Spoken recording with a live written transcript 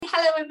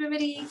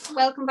everybody.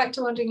 Welcome back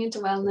to Wandering into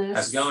Wellness.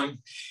 How's it going?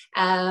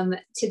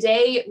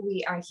 Today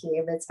we are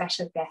here with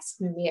special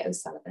guest Maria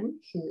O'Sullivan,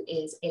 who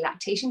is a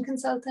lactation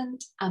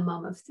consultant, a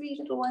mum of 3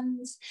 little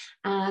ones,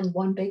 and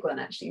 1 big one,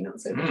 actually,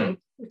 not so little.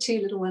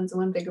 2 little ones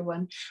and 1 bigger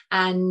one,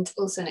 and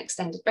also an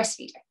extended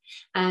breastfeeder.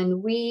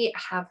 And we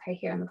have her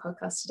here on the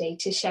podcast today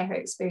to share her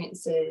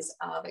experiences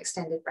of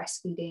extended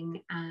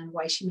breastfeeding and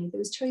why she made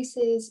those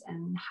choices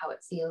and how it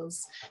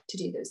feels to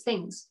do those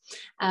things.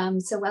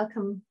 So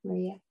welcome,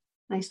 Maria.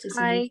 Nice to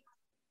see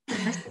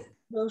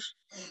you.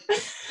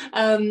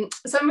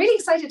 So I'm really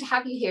excited to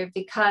have you here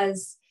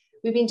because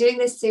we've been doing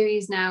this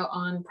series now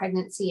on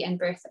pregnancy and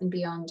birth and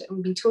beyond, and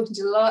we've been talking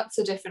to lots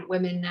of different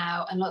women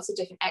now and lots of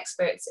different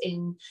experts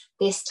in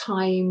this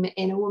time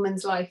in a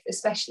woman's life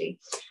especially.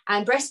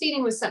 And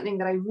breastfeeding was something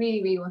that I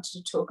really, really wanted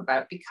to talk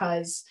about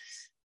because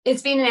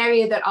it's been an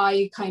area that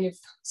I kind of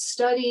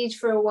studied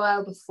for a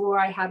while before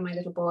I had my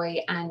little boy,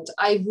 and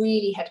I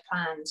really had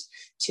planned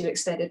to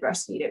extended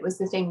breastfeed. It was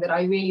the thing that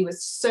I really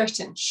was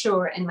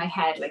sure in my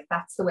head, like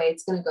that's the way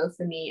it's going to go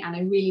for me, and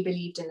I really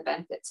believed in the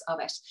benefits of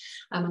it,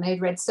 and I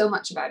had read so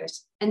much about it.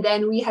 And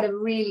then we had a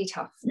really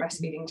tough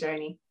breastfeeding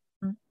journey,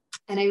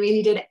 and I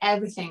really did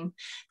everything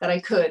that I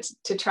could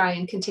to try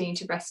and continue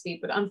to breastfeed,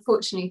 but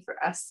unfortunately for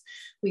us,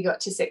 we got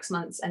to 6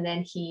 months and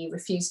then he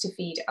refused to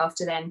feed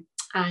after then.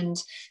 And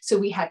so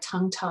we had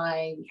tongue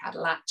tie, we had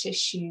latch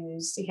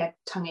issues, we had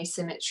tongue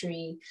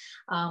asymmetry,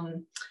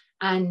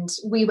 and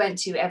we went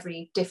to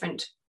every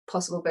different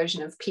possible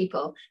version of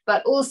people.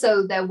 But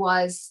also there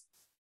was,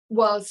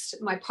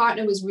 whilst my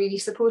partner was really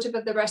supportive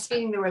of the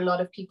breastfeeding, there were a lot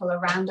of people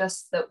around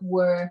us that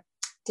were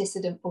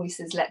dissident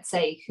voices, let's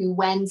say, who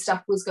when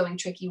stuff was going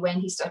tricky, when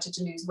he started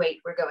to lose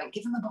weight, were going,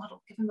 give him the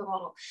bottle, give him the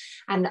bottle.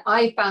 And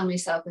I found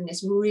myself in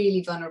this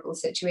really vulnerable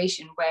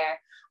situation where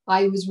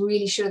I was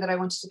really sure that I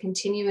wanted to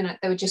continue, and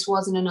there just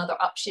wasn't another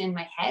option in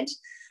my head,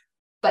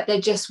 but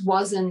there just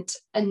wasn't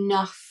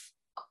enough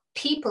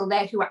people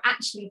there who were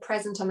actually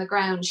present on the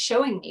ground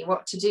showing me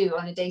what to do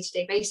on a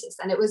day-to-day basis.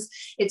 And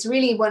it's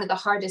really one of the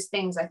hardest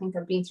things I think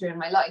I've been through in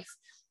my life,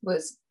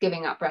 was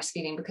giving up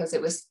breastfeeding, because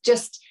it was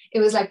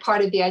like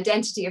part of the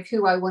identity of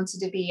who I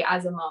wanted to be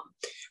as a mom.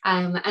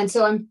 And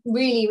so I'm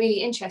really, really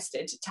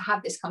interested to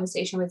have this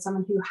conversation with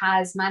someone who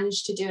has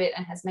managed to do it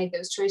and has made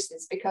those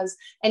choices, because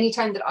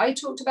anytime that I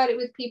talked about it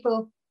with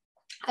people,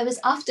 I was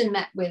often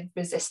met with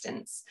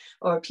resistance,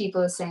 or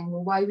people saying,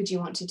 well, why would you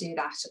want to do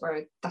that?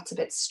 Or that's a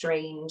bit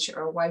strange,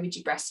 or why would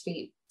you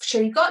breastfeed?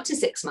 Sure, you got to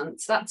 6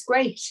 months, that's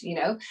great, you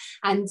know?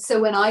 And so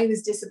when I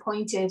was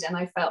disappointed and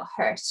I felt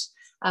hurt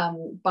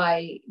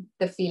by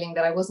the feeling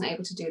that I wasn't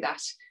able to do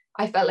that,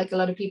 I felt like a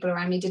lot of people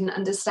around me didn't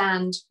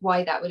understand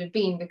why that would have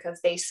been,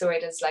 because they saw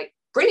it as like,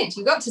 brilliant,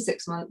 you got to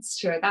 6 months,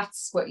 sure,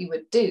 that's what you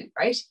would do,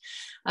 right?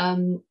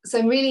 So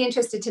I'm really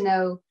interested to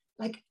know,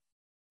 like,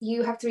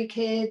 you have 3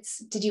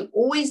 kids. Did you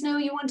always know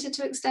you wanted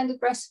to extended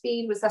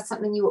breastfeed? Was that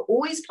something you were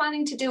always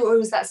planning to do, or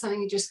was that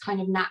something that just kind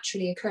of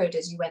naturally occurred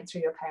as you went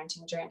through your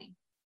parenting journey?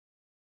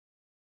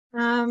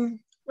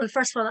 Well,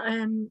 first of all,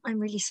 I'm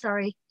really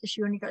sorry that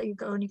you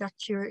only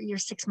got your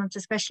 6 months,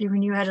 especially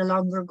when you had a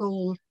longer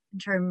goal in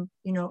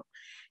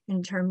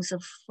terms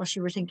of what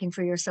you were thinking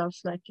for yourself,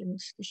 like, and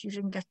that you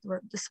didn't get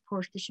the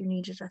support that you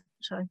needed at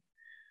the time.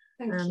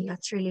 Thank you.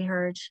 That's really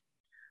hard.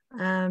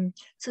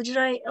 So did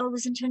I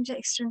always intend to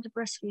extend the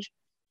breastfeed?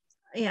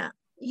 Yeah.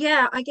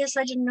 I guess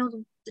I didn't know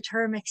the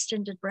term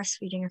extended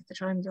breastfeeding at the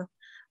time, though.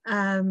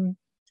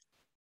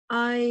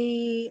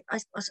 I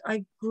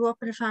grew up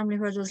in a family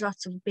where there was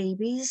lots of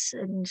babies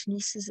and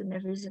nieces and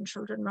nephews and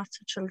children, lots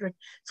of children.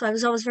 So I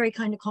was always very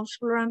kind of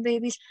comfortable around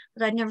babies,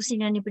 but I'd never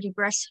seen anybody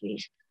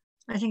breastfeed.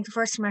 I think the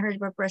first time I heard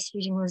about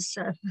breastfeeding was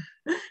a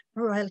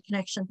Royal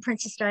Connection,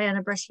 Princess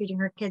Diana breastfeeding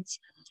her kids.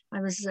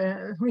 I was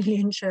really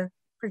into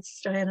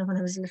Princess Diana when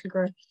I was a little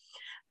girl.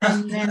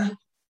 And then,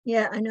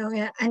 yeah, I know,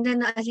 yeah. And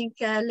then I think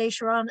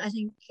later on,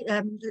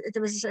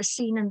 there was a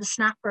scene in The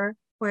Snapper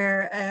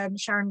where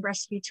Sharon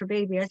breastfeeds her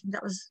baby. I think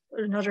that was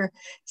another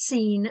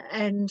scene.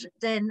 And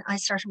then I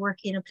started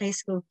working in a play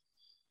school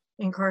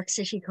in Cork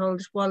City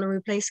called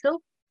Wallaroo Play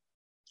School.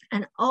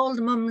 And all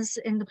the mums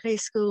in the play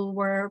school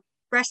were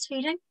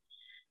breastfeeding.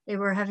 They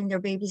were having their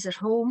babies at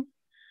home.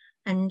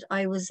 And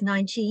I was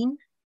 19,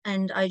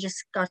 and I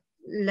just got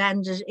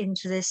landed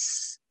into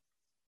this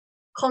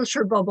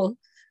culture bubble,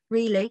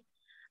 really.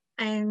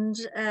 And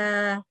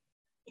it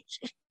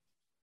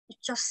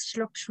just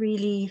looked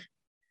really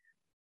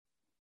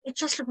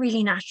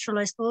natural,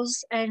 I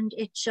suppose, and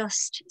it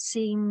just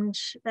seemed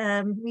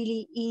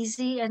really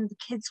easy, and the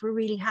kids were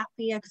really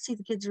happy. I could see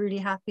the kids were really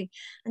happy,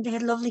 and they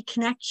had lovely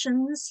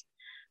connections.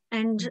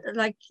 And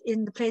like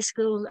in the play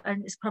school,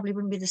 and it's probably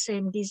wouldn't be the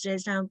same these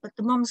days now, but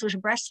the mums were to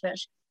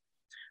breastfeed.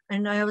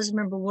 And I always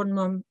remember one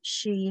mum,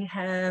 she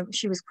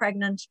was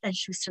pregnant and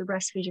she was still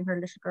breastfeeding her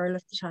little girl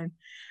at the time.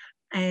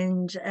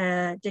 And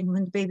then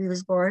when the baby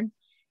was born,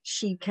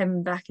 she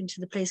came back into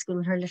the play school,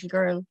 and her little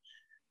girl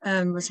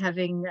was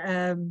having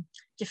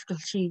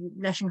difficulty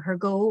letting her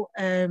go,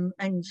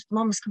 and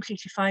mum was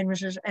completely fine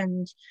with it.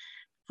 And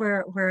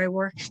where I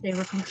worked, they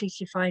were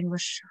completely fine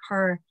with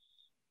her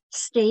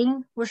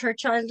staying with her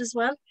child as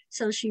well.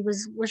 So she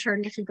was with her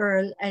little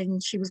girl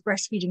and she was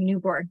breastfeeding a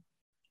newborn.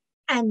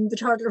 And the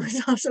toddler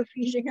was also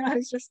feeding. And I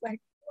was just like,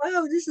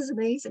 wow, this is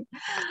amazing.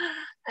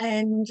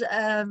 And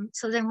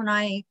so then when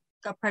I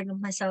got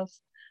pregnant myself,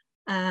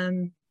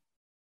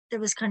 there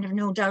was kind of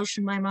no doubt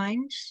in my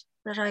mind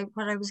that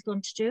what I was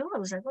going to do. I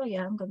was like, oh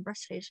yeah, I'm going to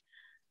breastfeed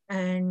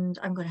and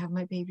I'm going to have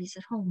my babies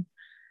at home.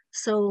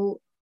 So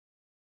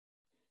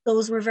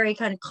those were very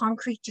kind of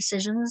concrete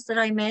decisions that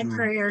I made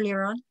very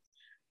earlier on.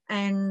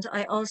 And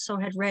I also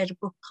had read a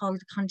book called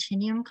The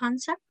Continuum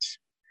Concept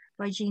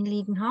by Jean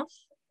Leadenhoff,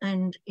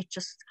 and it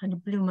just kind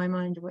of blew my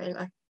mind away.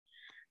 Like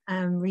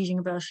reading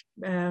about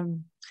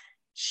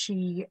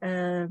she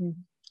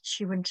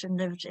went and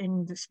lived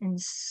in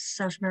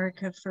South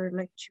America for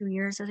like 2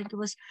 years, I think it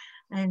was,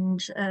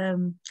 and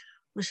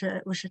was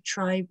a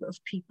tribe of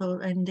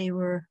people, and they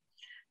were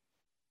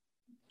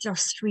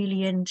just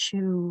really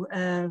into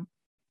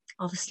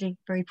obviously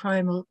very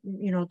primal,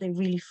 you know, they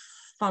really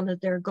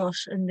followed their gut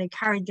and they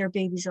carried their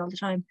babies all the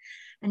time.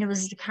 And it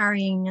was the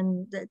carrying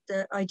and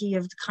the idea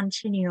of the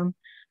continuum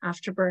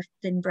after birth,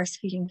 then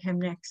breastfeeding came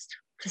next.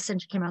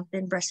 Placenta came out,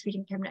 then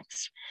breastfeeding came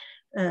next.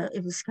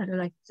 It was kind of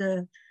like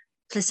the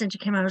placenta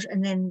came out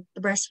and then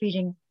the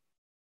breastfeeding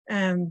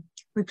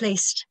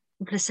replaced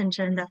the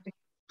placenta, and that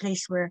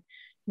place where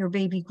your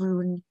baby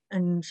grew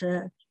and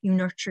you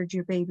nurtured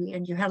your baby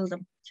and you held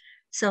them.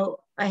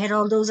 So I had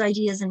all those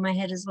ideas in my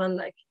head as well,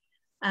 like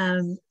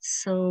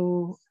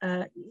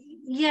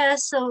yeah,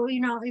 so you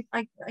know,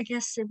 I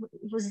guess it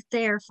was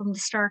there from the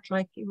start.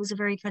 Like it was a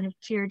very kind of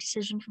clear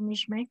decision for me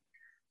to make.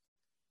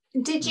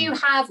 Did you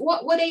have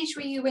what age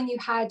were you when you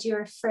had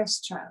your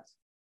first child?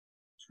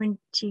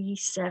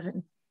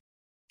 27.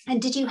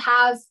 And did you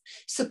have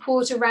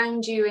support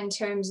around you in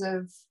terms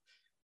of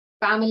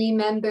family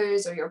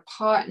members or your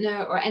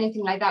partner or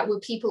anything like that? Were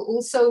people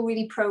also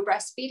really pro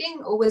breastfeeding,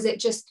 or was it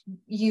just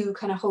you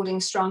kind of holding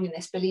strong in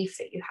this belief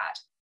that you had?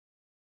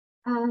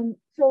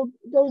 So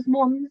those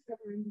mums that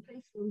were in the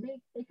preschool,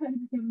 they kind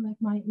of became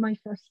like my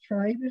first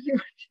tribe, if you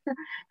would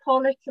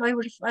call it. I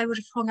would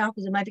have hung out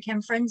with them. I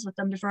became friends with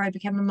them before I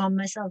became a mom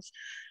myself.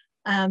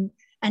 And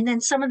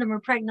then some of them were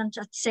pregnant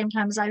at the same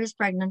time as I was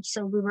pregnant,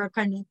 so we were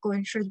kind of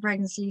going through the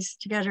pregnancies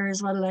together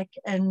as well. Like,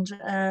 and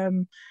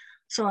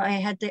so I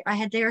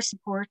had their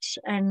support,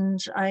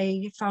 and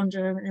I found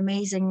an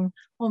amazing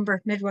home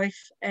birth midwife,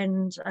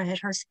 and I had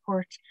her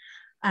support.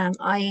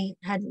 I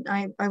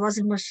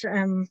wasn't with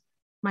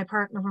my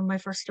partner when my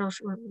first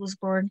daughter was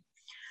born.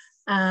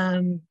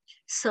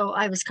 So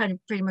I was kind of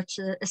pretty much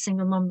a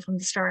single mom from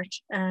the start.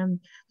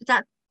 But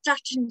that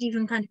didn't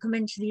even kind of come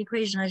into the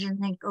equation. I didn't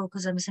think, oh,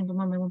 because I'm a single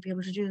mom, I won't be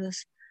able to do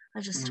this.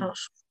 I just thought,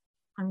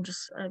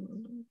 this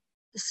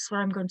is what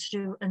I'm going to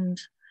do.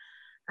 And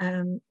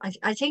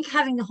I think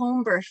having the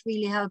home birth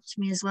really helped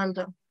me as well,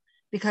 though,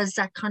 because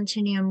that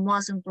continuum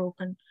wasn't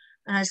broken.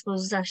 And I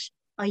suppose that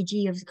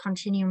idea of the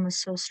continuum was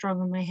so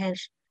strong in my head.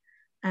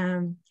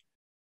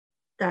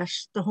 That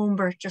the home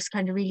birth just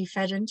kind of really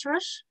fed into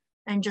it,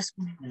 and just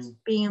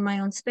being in my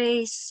own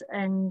space,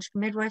 and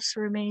midwives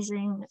were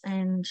amazing,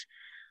 and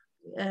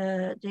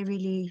they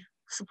really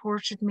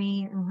supported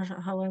me and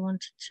how I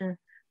wanted to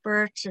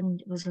birth, and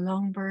it was a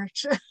long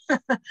birth.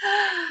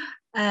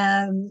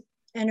 And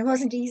it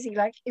wasn't easy,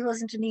 like it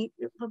wasn't an easy,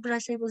 but I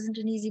say it wasn't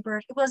an easy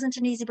birth. It wasn't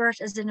an easy birth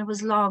as in it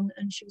was long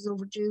and she was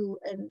overdue,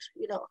 and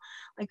you know,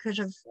 I could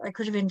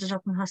have ended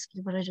up in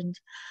hospital, but I didn't.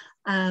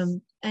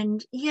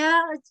 And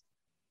yeah,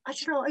 I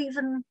don't know,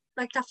 even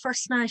like that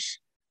first night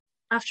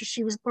after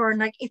she was born,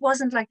 like it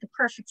wasn't like the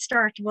perfect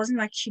start. It wasn't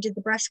like she did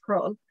the breast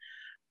crawl.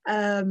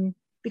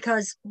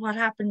 Because what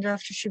happened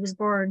after she was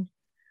born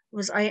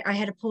was I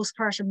had a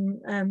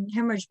postpartum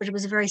hemorrhage, but it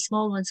was a very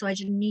small one, so I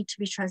didn't need to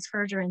be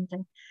transferred or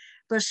anything.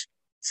 But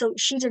so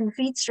she didn't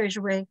feed straight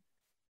away.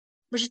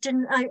 But it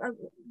didn't,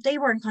 they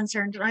weren't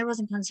concerned and I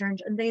wasn't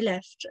concerned, and they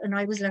left and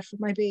I was left with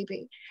my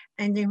baby.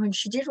 And then when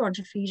she did want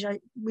to feed,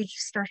 we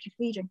just started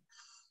feeding.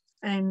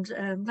 And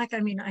like, I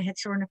mean, I had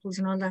sore nipples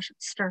and all that at the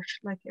start,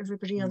 like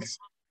everybody else.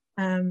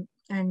 And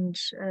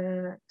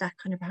that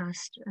kind of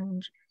passed.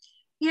 And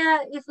yeah,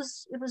 it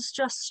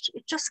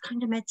just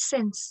kind of made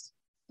sense.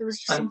 There was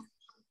just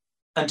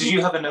and did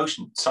you have a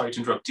notion, sorry to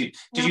interrupt, did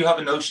you have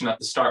a notion at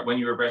the start when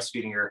you were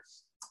breastfeeding her,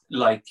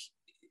 like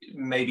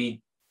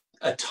maybe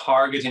a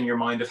target in your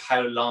mind of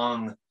how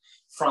long,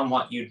 from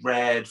what you'd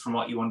read, from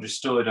what you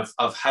understood,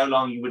 of how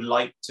long you would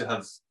like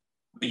to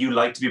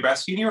be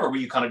breastfeeding her? Or were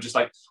you kind of just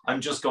like,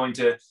 I'm just going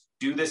to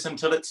do this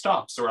until it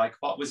stops? Or like,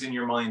 what was in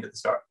your mind at the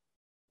start?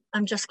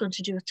 I'm just going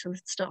to do it till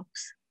it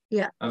stops.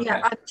 Yeah. Okay.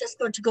 Yeah, I'm just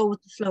going to go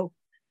with the flow.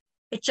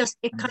 It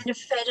kind of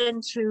fed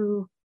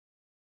into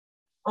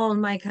all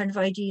my kind of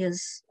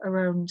ideas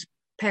around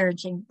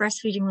parenting.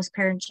 Breastfeeding was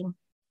parenting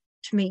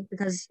to me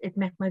because it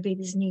met my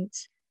baby's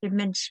needs. It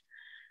meant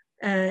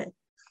I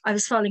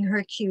was following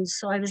her cues.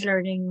 So I was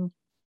learning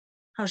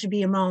how to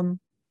be a mom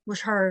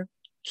with her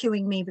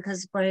cueing me,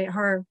 because by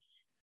her,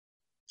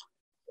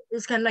 it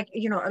was kind of like,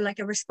 you know, like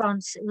a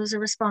response. It was a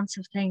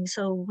responsive thing.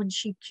 So when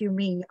she'd cue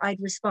me, I'd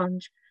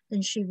respond.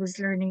 Then she was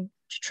learning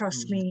to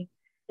trust me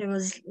There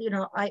was,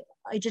 I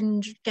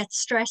didn't get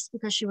stressed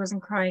because she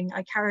wasn't crying.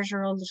 I carried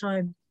her all the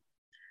time,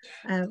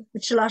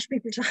 which a lot of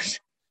people thought.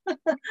 I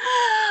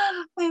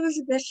was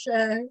a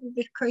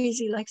bit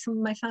crazy, like some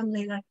of my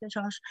family, like they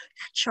thought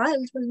that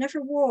child will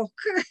never walk.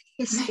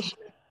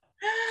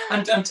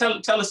 And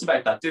tell us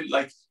about that.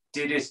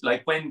 Did it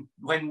like when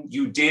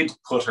you did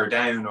put her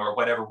down or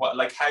whatever? What,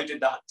 like, how did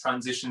that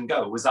transition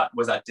go? Was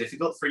that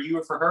difficult for you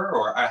or for her,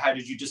 or how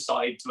did you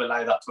decide to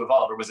allow that to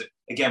evolve, or was it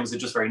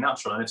just very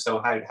natural? And if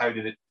so, how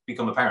did it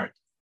become apparent?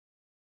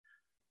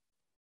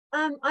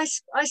 I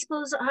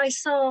suppose I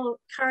saw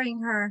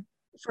carrying her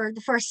for the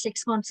first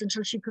 6 months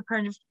until she could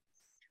kind of.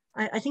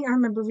 I think I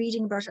remember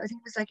reading about it. I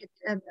think it was like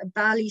a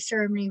Bali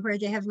ceremony where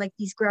they have like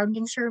these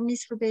grounding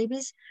ceremonies for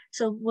babies.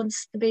 So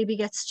once the baby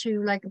gets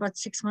to like about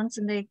 6 months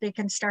and they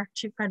can start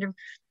to kind of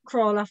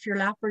crawl off your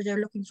lap, or they're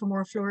looking for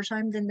more floor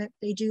time, then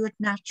they do it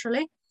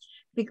naturally.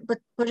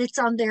 But it's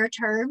on their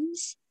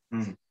terms.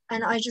 Mm.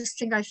 And I just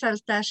think I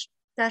felt that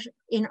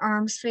in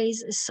arms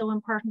phase is so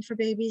important for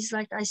babies.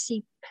 Like I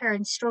see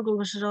parents struggle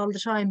with it all the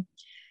time.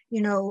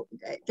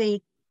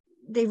 They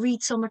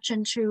read so much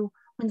into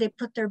when they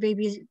put their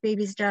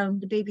babies down,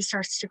 the baby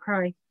starts to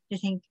cry. They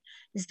think,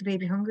 is the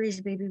baby hungry? Is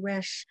the baby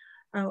wet?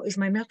 Oh, is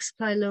my milk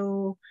supply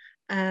low?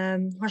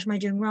 What am I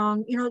doing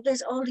wrong?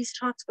 There's all these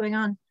thoughts going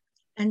on.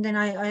 And then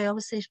I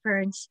always say to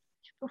parents,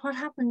 but what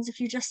happens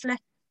if you just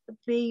let the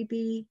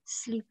baby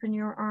sleep in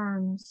your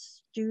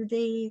arms? Do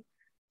they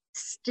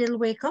still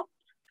wake up?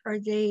 Are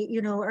they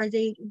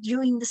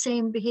doing the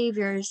same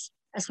behaviors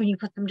as when you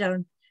put them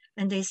down?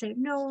 And they say,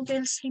 no,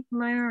 they'll sleep in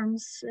my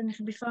arms and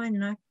it'll be fine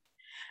now.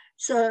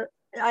 So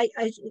I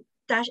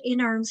that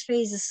in arms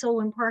phase is so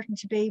important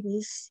to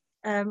babies.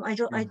 I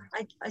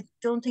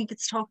don't think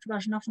it's talked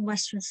about enough in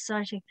Western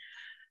society,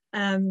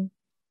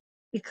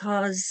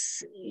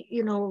 because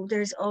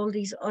there's all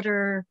these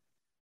other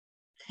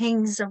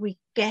things that we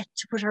get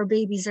to put our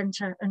babies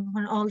into, and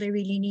when all they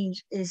really need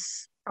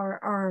is our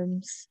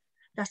arms,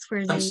 that's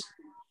where they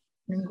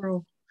can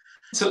grow.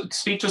 So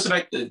speak to us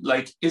about,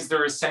 like, is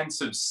there a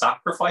sense of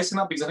sacrifice in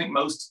that? Because I think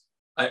most,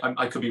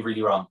 I could be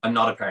really wrong, I'm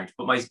not a parent,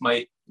 but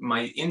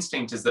my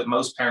instinct is that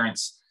most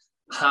parents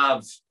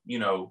have,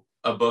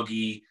 a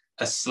buggy,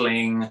 a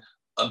sling,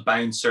 a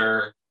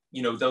bouncer,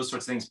 those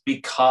sorts of things,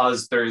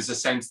 because there's a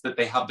sense that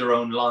they have their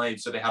own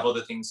lives, or they have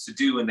other things to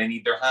do and they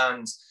need their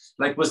hands.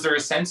 Like, was there a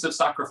sense of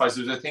sacrifice?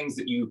 Was there things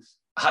that you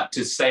had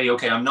to say,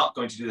 okay, I'm not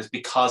going to do this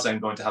because I'm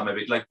going to have my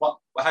baby? Like,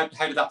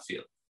 how did that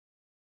feel?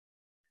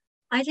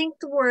 I think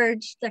the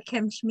word that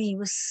came to me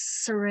was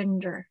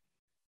surrender.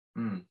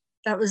 Mm.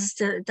 That was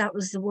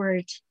the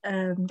word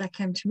that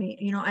came to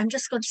me. I'm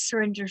just going to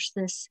surrender to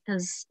this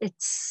because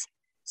it's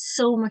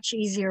so much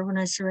easier when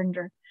I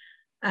surrender.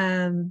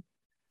 I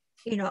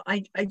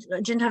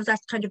didn't have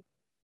that kind of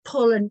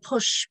pull and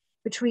push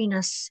between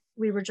us.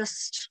 We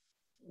just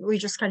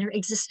kind of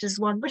exist as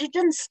one, but it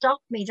didn't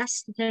stop me.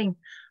 That's the thing.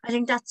 I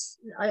think that's,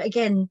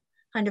 again,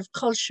 kind of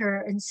culture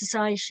and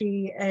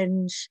society,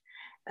 and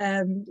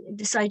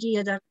this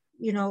idea that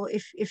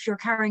if you're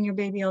carrying your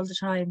baby all the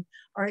time,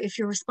 or if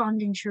you're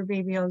responding to your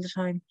baby all the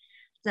time,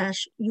 that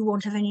you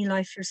won't have any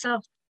life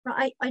yourself. But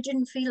I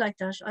didn't feel like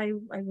that. I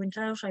went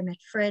out, I met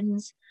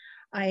friends,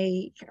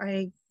 I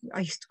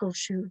used to go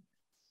to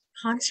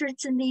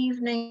concerts in the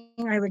evening,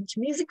 I went to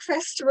music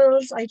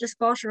festivals, I just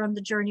brought her on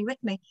the journey with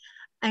me.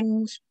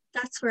 And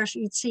that's where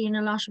you'd see in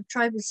a lot of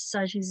tribal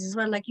societies as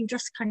well, like you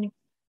just kind of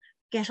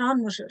get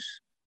on with it.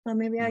 Well,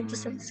 maybe I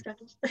just have this kind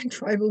of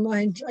tribal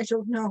mind, I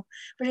don't know.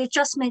 But it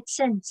just made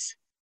sense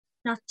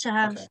not to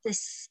have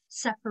this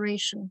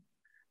separation.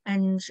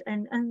 And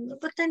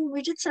but then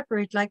we did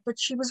separate, but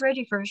she was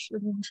ready for it,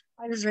 and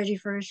I was ready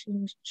for it,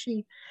 and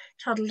she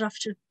toddled off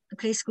to the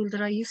play school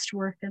that I used to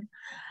work in.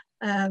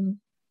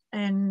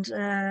 And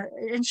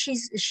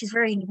she's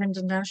very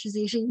independent now. She's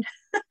 18.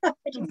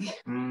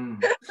 It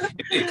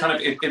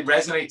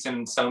resonates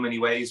in so many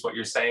ways what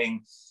you're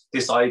saying,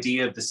 this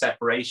idea of the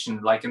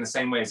separation, like in the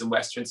same way as in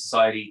Western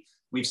society,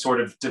 we've sort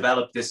of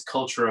developed this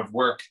culture of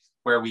work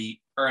where we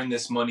earn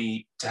this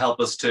money to help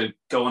us to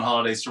go on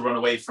holidays, to run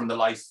away from the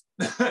life,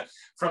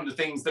 from the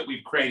things that we're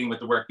creating with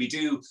the work we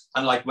do.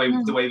 And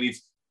the way we've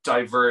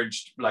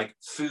diverged, like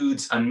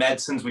foods and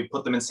medicines, we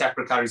put them in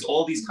separate categories,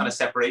 all these kind of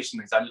separation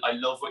things. I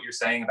love what you're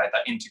saying about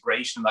that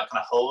integration, that kind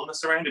of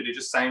wholeness around it. It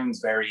just sounds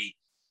very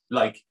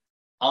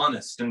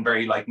honest and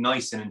very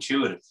nice and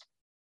intuitive.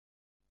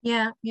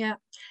 Yeah.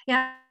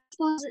 I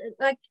suppose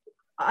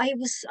I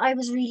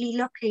was really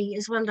lucky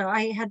as well, though.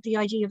 I had the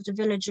idea of the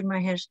village in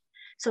my head.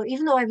 So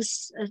even though I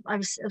was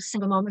a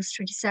single mom, I was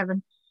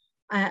 27.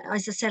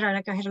 As I said,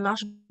 I had a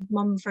lot of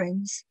mom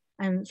friends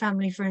and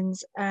family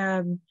friends.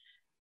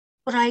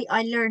 But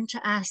I learned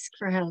to ask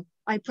for help.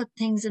 I put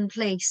things in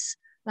place.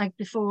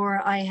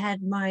 Before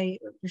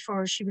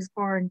she was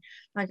born,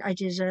 I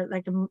did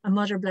a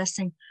mother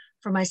blessing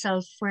for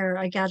myself, where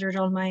I gathered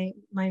all my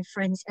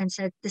friends and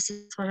said, this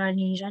is what I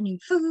need. I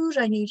need food.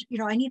 I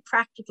need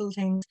practical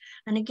things.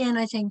 And again,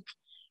 I think,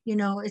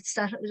 it's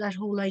that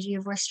whole idea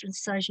of Western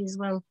society as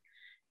well,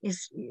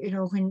 is,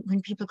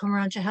 when people come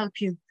around to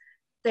help you,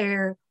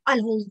 they're,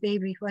 I'll hold the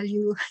baby while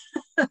you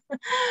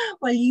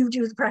while you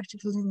do the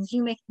practical things.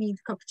 You make me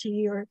the cup of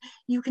tea, or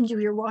you can do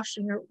your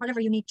washing, or whatever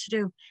you need to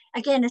do.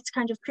 Again, it's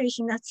kind of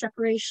creating that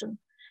separation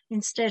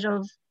instead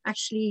of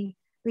actually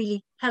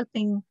really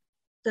helping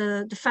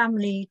the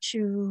family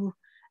to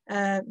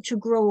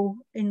grow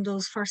in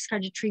those first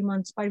kind of 3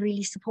 months by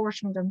really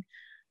supporting them.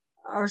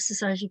 Our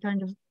society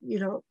kind of,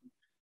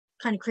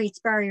 kind of creates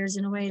barriers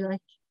in a way,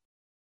 like.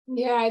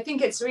 Yeah, I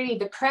think it's really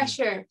the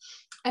pressure.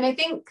 And I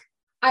think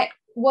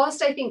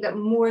whilst I think that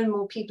more and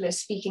more people are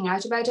speaking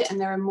out about it, and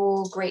there are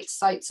more great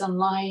sites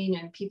online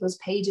and people's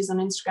pages on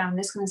Instagram and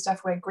this kind of stuff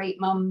where great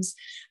mums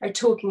are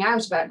talking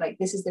out about, like,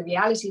 this is the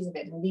realities of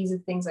it, and these are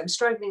the things I'm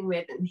struggling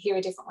with, and here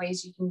are different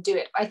ways you can do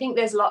it. I think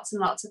there's lots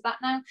and lots of that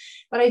now,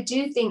 but I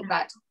do think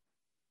that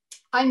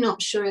I'm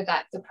not sure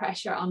that the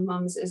pressure on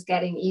mums is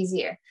getting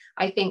easier.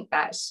 I think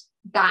that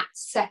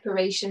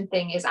separation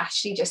thing is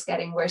actually just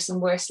getting worse and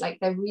worse. Like,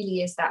 there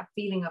really is that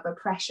feeling of a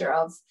pressure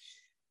of,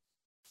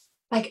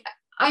 like,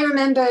 I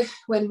remember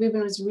when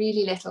Ruben was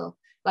really little,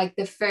 like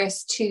the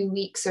first 2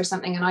 weeks or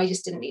something, and I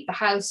just didn't leave the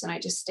house and I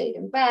just stayed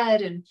in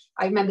bed. And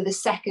I remember the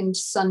second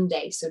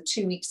Sunday, so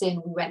 2 weeks in,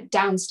 we went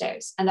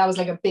downstairs, and that was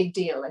like a big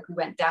deal. Like, we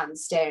went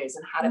downstairs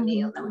and had a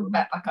meal, and then we went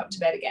back up to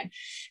bed again.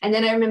 And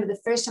then I remember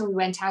the first time we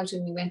went out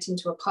and we went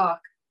into a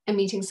park and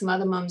meeting some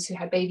other mums who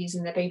had babies,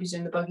 and their babies were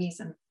in the buggies,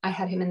 and I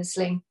had him in the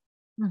sling.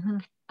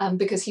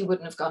 Because he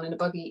wouldn't have gone in a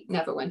buggy,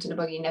 never went in a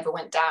buggy, never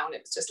went down.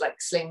 It was just like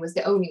sling was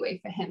the only way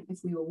for him if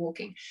we were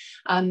walking.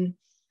 And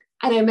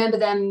I remember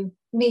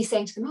me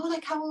saying to them, oh,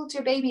 like, how old are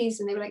your babies?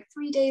 And they were like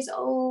 3 days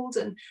old,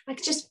 and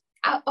like, just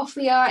off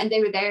we are. And they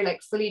were there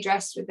like fully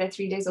dressed with their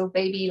 3 days old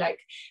baby, like,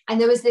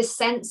 and there was this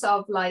sense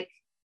of like,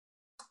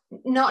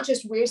 not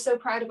just we're so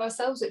proud of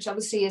ourselves, which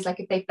obviously is like,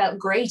 if they felt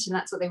great and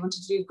that's what they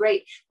wanted to do,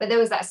 great, but there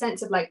was that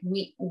sense of like,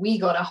 we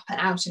got up and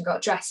out and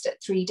got dressed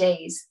at 3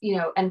 days,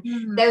 and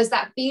there was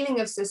that feeling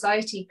of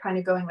society kind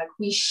of going like,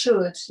 we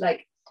should,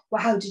 like,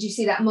 wow, did you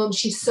see that mum?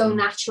 She's so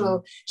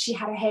natural. She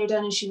had her hair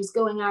done and she was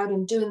going out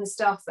and doing the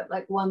stuff at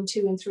like 1,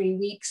 2, and 3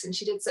 weeks, and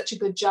she did such a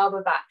good job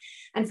of that.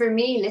 And for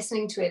me,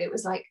 listening to it, it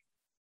was like,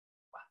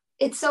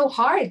 it's so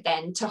hard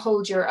then to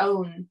hold your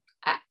own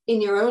in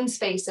your own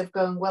space of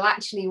going, well,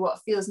 actually what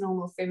feels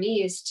normal for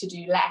me is to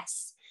do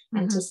less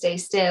and to stay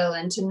still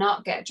and to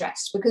not get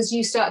dressed, because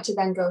you start to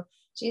then go,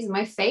 geez, am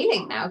I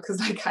failing now? Because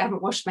like, I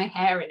haven't washed my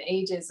hair in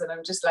ages and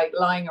I'm just like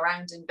lying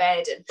around in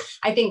bed. And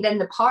I think then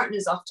the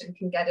partners often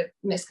can get a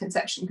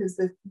misconception, because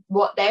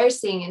what they're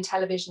seeing in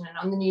television and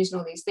on the news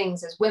and all these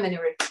things is women who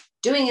are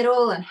doing it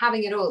all and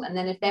having it all. And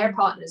then if their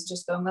partner's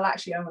just going, well,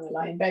 actually, I want to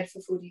lie in bed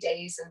for 40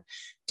 days and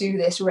do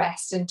this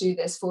rest and do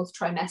this 4th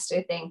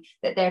trimester thing,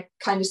 that they're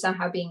kind of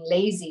somehow being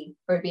lazy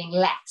or being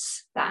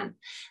less than.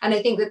 And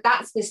I think that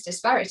that's this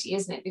disparity,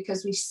 isn't it?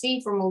 Because we see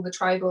from all the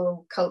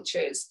tribal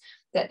cultures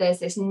that there's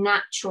this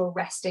natural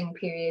resting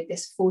period,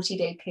 this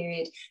 40-day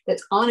period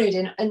that's honored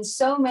in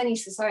so many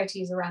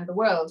societies around the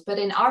world. But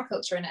in our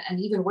culture, and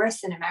even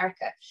worse in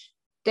America,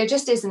 there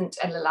just isn't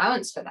an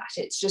allowance for that.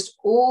 It's just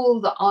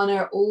all the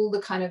honor, all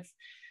the kind of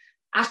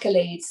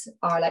accolades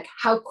are like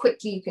how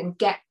quickly you can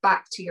get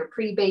back to your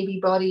pre-baby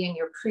body and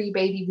your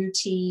pre-baby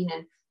routine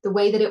and the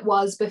way that it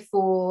was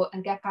before,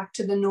 and get back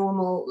to the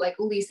normal, like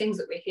all these things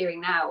that we're hearing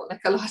now,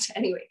 like a lot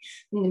anyway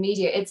in the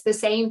media. It's the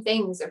same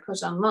things are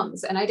put on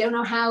mums. And I don't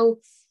know how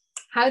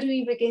do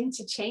we begin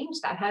to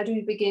change that? How do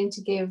we begin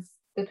to give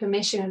the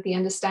permission of the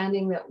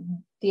understanding that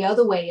the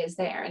other way is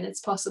there and it's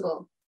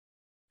possible?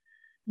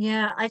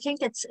 Yeah, I think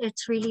it's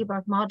really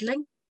about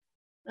modeling,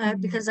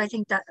 because I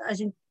think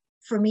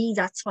for me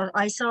that's what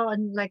I saw.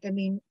 And like, I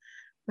mean,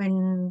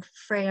 when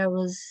Freya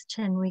was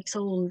 10 weeks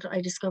old,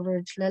 I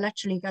discovered La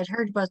Leche League. I'd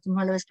heard about them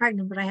while I was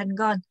pregnant, but I hadn't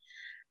gone.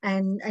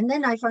 And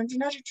then I found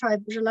another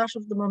tribe, but a lot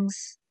of the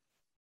mums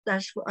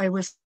that I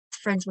was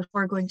friends with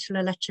were going to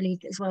La Leche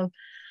League as well.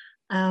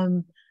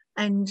 And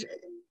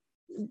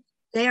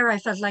there I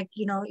felt like,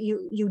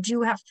 you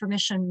do have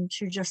permission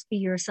to just be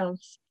yourself.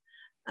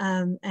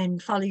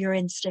 And follow your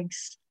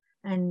instincts,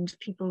 and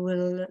people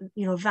will,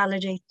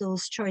 validate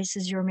those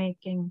choices you're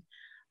making.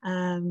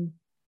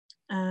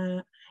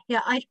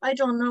 Yeah, I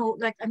don't know.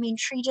 Like, I mean,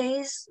 3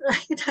 days,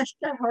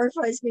 that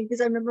horrifies me,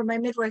 because I remember my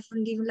midwife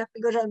wouldn't even let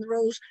me go down the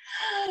road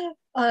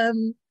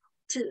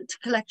to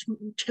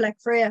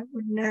collect Freya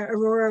when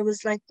Aurora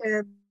was like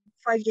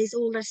 5 days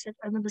old. I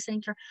remember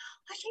saying to her,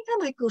 I think I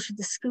might go to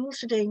the school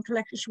today and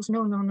collect it. She was,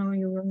 no,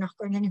 you were not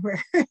going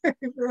anywhere.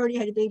 You already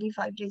had a baby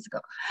 5 days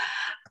ago.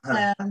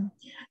 And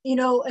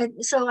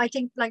so I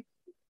think, like,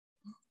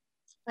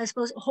 I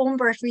suppose home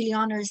birth really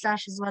honors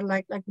that as well.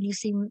 Like when you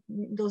see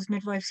those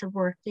midwives at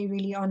work, they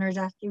really honor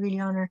that. They really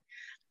honor,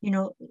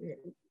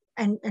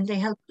 and they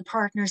help the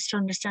partners to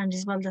understand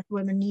as well that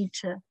women need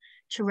to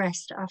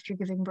rest after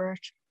giving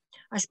birth.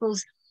 I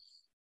suppose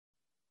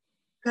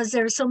because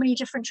there are so many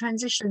different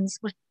transitions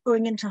with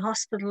going into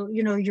hospital.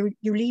 You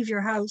leave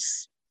your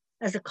house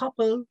as a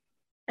couple,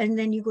 and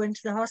then you go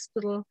into the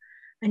hospital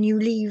and you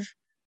leave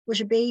with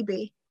a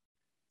baby.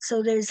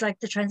 So there's like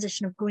the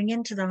transition of going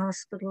into the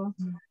hospital,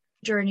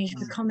 journey to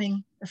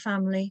becoming a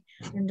family,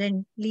 and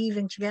then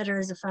leaving together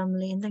as a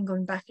family, and then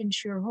going back into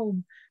your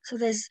home. So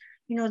there's,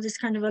 you know, there's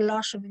kind of a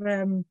lot of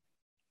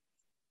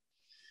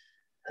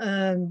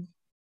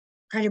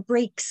kind of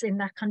breaks in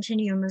that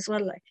continuum as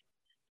well, like,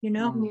 you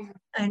know,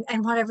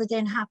 and whatever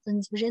then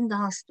happens within the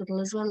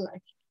hospital as well,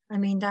 like, I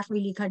mean, that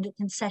really kind of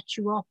can set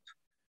you up,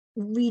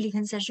 really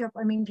can set you up.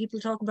 I mean, people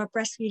talk about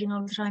breastfeeding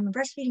all the time and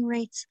breastfeeding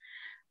rates,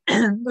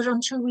 but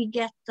until we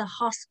get the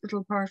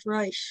hospital part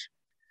right,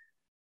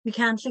 we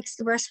can't fix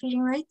the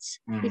breastfeeding rates,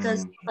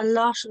 because a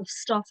lot of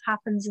stuff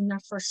happens in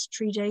that first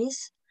 3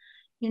 days,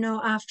 you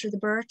know, after the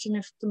birth. And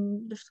if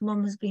the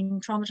mum has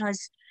been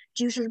traumatized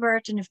due to the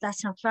birth, and if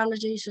that's not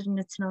validated and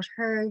it's not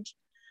heard,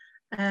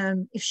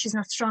 if she's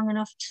not strong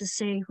enough to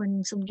say,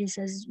 when somebody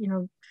says, you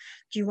know,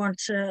 do you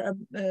want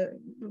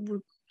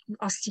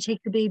us to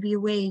take the baby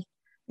away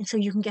and so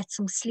you can get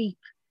some sleep,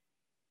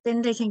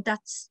 then they think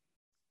that's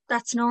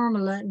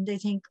normal, and they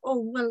think, oh,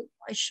 well,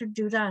 I should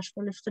do that.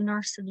 Well, if the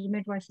nurse or the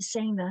midwife is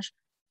saying that,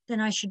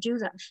 then I should do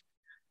that.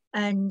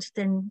 And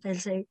then they'll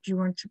say, do you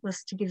want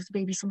us to give the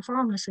baby some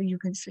formula so you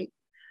can sleep?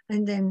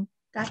 And then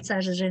that's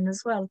added in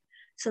as well.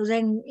 So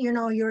then, you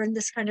know, you're in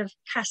this kind of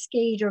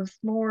cascade of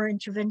more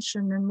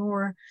intervention and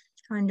more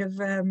kind of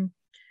the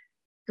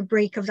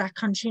break of that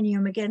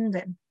continuum again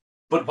then.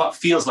 But what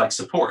feels like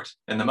support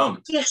in the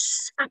moment.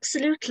 Yes,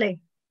 absolutely.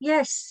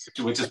 Yes.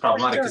 Which is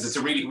problematic, because it's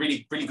a really,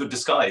 really, really good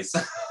disguise,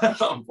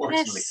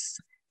 unfortunately.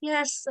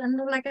 Yes. And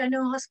like, I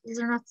know hospitals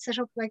are not set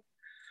up like,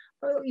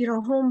 you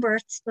know, home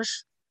births, but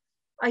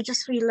I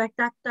just feel like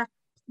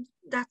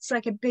that's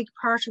like a big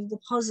part of the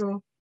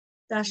puzzle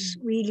that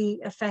really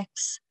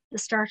affects the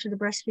start of the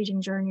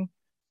breastfeeding journey.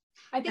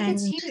 I think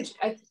it's huge.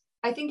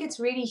 I think it's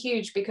really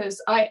huge,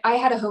 because I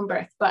had a home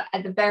birth, but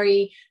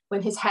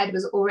when his head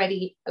was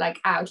already like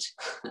out,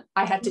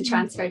 I had to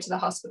transfer to the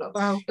hospital.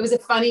 Wow. It was a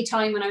funny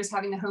time when I was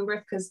having the home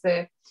birth, because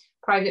the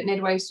private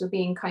midwives were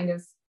being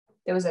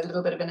there was a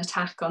little bit of an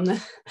attack on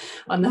the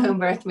home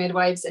birth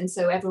midwives. And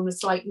so everyone was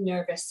slightly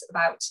nervous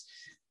about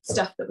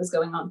stuff that was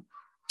going on.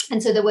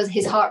 And so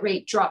his heart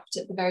rate dropped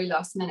at the very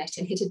last minute,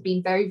 and it had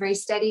been very, very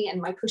steady,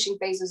 and my pushing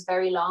phase was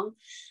very long.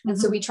 And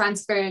so we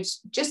transferred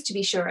just to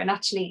be sure. And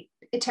actually,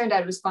 it turned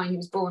out it was fine. He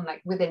was born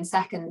like within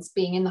seconds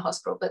being in the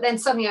hospital. But then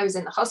suddenly I was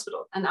in the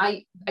hospital, and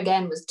I,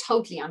 again, was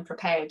totally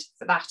unprepared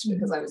for that,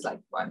 because I was like,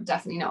 well, I'm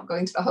definitely not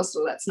going to the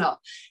hospital. That's not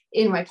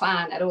in my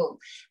plan at all.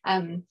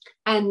 And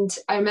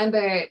I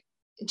remember,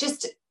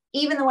 just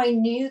even though I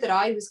knew that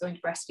I was going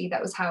to breastfeed,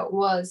 that was how it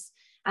was,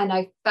 and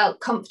I felt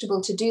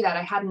comfortable to do that,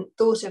 I hadn't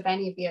thought of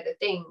any of the other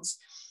things.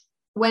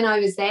 When I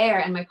was there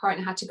and my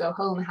partner had to go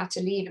home and had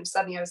to leave, and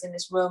suddenly I was in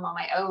this room on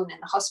my own in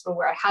the hospital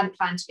where I hadn't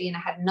planned to be, and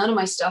I had none of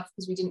my stuff,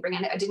 because I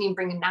didn't even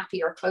bring a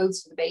nappy or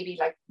clothes for the baby,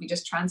 like we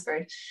just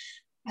transferred.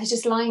 I was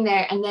just lying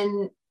there, and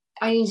then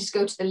I needed to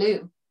go to the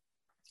loo.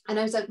 And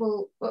I was like,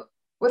 well,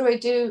 what do I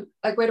do?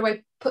 Like, where do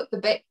I put the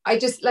bit?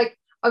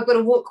 I've got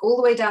to walk all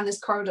the way down this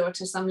corridor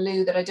to some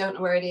loo that I don't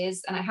know where it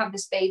is. And I have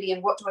this baby,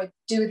 and what do I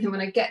do with him when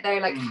I get there?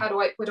 Like,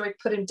 where do I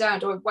put him down?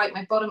 Do I wipe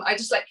my bottom? I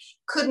just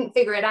couldn't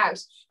figure it out.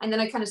 And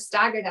then I kind of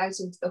staggered out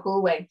into the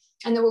hallway,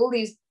 and there were all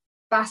these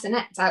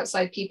bassinets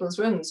outside people's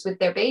rooms with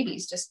their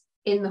babies just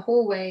in the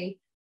hallway.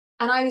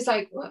 And I was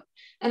like, what?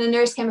 And a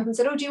nurse came up and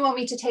said, oh, do you want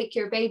me to take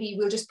your baby?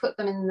 We'll just put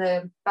them in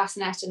the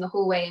bassinet in the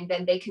hallway, and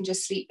then they can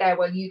just sleep there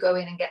while you go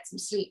in and get some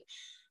sleep.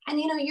 And,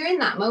 you know, you're in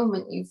that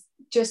moment, you've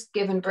just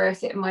given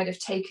birth. It might have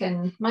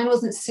taken, mine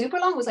wasn't super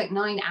long, it was like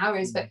 9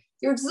 hours, but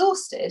you're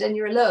exhausted and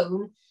you're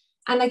alone.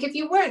 And like, if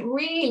you weren't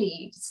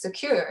really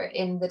secure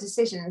in the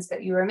decisions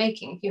that you were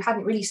making, if you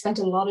hadn't really spent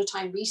a lot of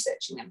time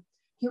researching them,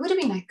 you would have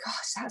been like,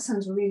 gosh, that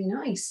sounds really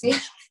nice.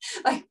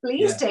 Like,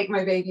 please take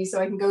my baby so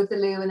I can go to the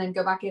loo and then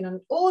go back in,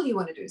 and all you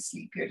want to do is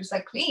sleep. You're just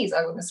like, please,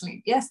 I want to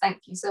sleep. Yes, thank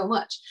you so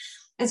much.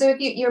 And so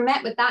if you're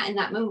met with that in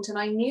that moment, and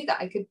I knew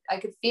that I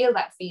could feel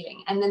that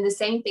feeling. And then the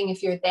same thing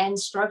if you're then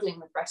struggling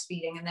with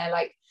breastfeeding, and they're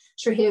like,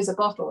 sure, here's a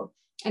bottle.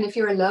 And if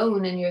you're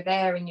alone and you're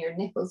there and your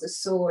nipples are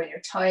sore and you're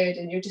tired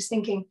and you're just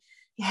thinking,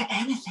 yeah,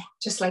 anything,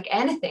 just like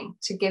anything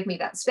to give me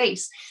that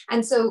space.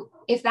 And so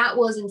if that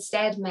was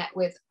instead met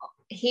with,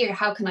 here,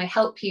 how can I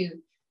help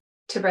you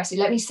to breastfeed?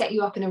 Let me set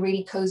you up in a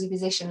really cozy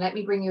position. Let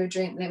me bring you a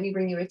drink. Let me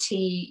bring you a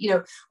tea, you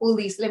know, all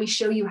these, let me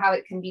show you how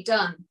it can be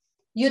done.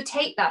 You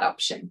take that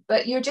option,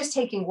 but you're just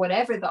taking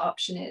whatever the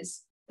option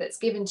is that's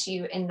given to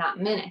you in that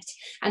minute.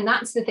 And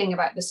that's the thing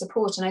about the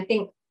support. And I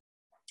think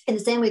in the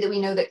same way that we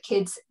know that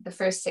kids, the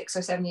first 6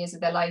 or 7 years of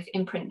their life,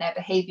 imprint their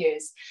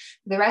behaviors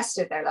the rest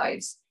of their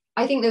lives,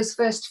 I think those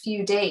first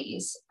few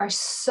days are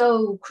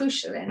so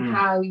crucial in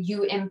how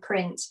you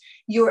imprint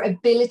your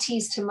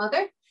abilities to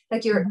mother,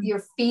 like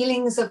your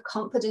feelings of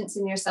confidence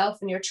in yourself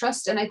and your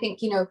trust. And I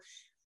think, you know,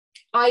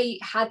 I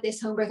had this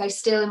home birth. I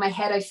still, in my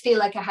head, I feel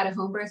like I had a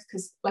home birth,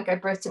 because like I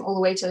birthed him all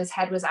the way till his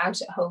head was out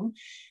at home.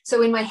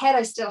 So in my head,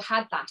 I still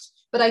had that,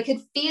 but I could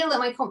feel that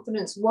my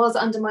confidence was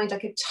undermined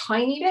like a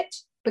tiny bit,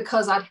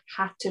 because I'd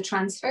had to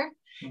transfer.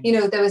 You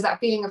know, there was that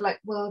feeling of like,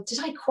 well, did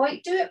I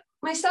quite do it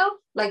myself?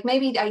 Like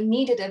maybe I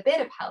needed a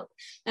bit of help.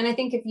 And I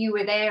think if you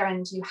were there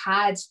and you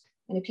had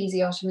an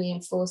episiotomy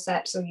and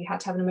forceps, or you had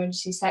to have an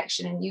emergency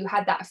section, and you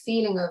had that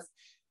feeling of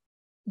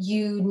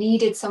you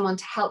needed someone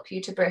to help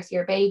you to birth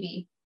your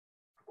baby,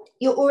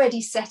 you're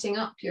already setting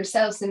up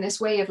yourselves in this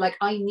way of like,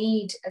 I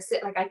need a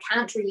sit, like I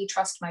can't really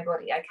trust my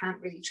body, I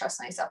can't really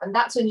trust myself. And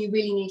that's when you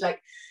really need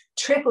like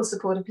triple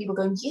support of people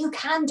going, you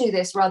can do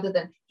this, rather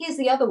than here's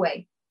the other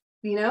way,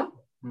 you know?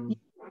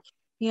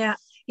 Yeah,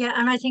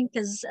 and I think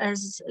as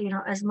you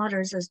know, as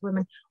mothers, as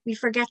women, we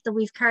forget that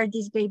we've carried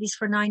these babies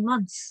for 9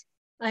 months.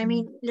 I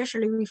mean,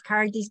 literally, we've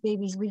carried these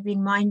babies, we've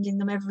been minding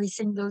them every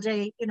single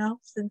day, you know,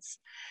 since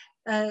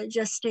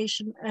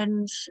gestation,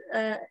 and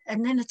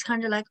then it's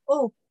kind of like,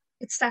 oh,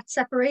 it's that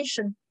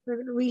separation.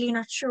 We're really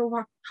not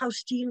sure how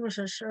to deal with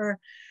it, or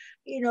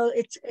you know,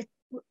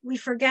 we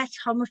forget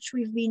how much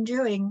we've been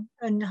doing,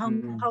 and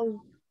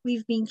how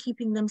we've been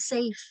keeping them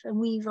safe, and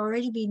we've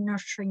already been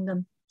nurturing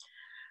them.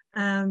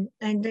 And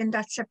then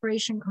that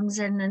separation comes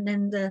in, and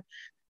then the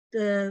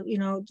you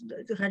know,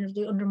 the kind of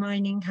the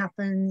undermining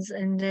happens,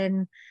 and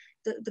then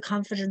the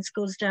confidence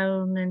goes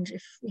down. And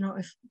if you know,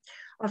 if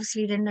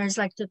obviously then there's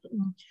like the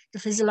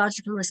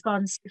physiological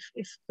response,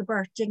 if the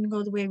birth didn't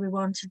go the way we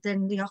wanted,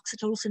 then the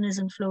oxytocin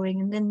isn't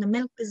flowing, and then the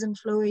milk isn't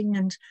flowing,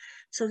 and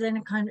so then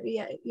it kind of,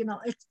 yeah, you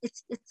know,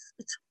 it's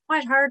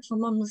quite hard for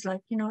mums,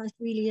 like, you know, it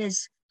really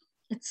is.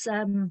 It's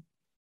and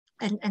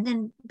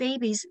then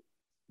babies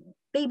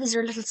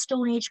are little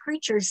Stone Age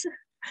creatures.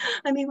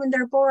 I mean, when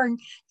they're born,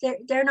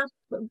 they're not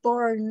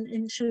born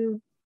into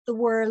the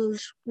world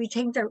we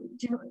think they're,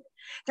 you know,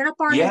 they're not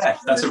born. Yeah,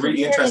 that's a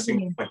really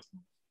interesting point.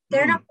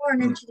 They're not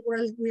born into the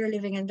world we're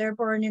living in. They're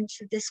born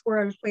into this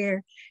world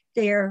where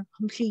they're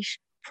complete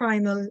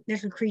primal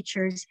little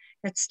creatures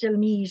that still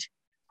need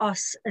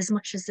us as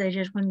much as they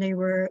did when they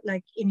were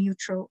like in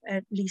utero,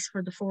 at least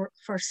for the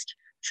first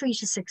 3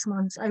 to 6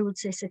 months. I would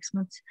say 6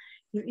 months,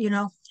 you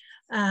know.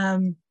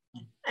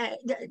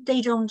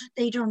 They don't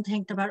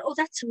think about, oh,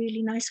 that's a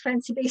really nice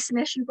fancy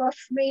bassinet you bought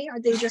for me, or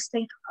they just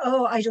think,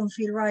 oh, I don't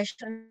feel right,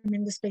 I'm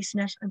in this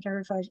bassinet, I'm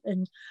terrified,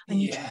 and I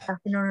need to be back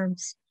in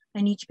arms,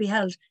 I need to be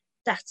held.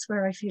 That's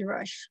where I feel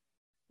right.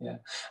 Yeah.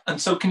 And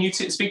so can you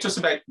speak to us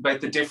about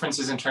the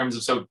differences in terms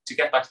of, so to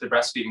get back to the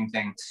breastfeeding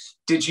thing,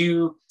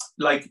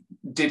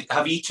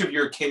 have each of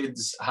your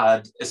kids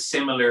had a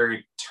similar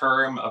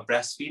term of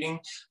breastfeeding?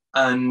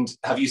 And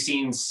have you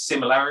seen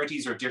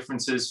similarities or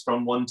differences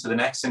from one to the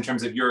next in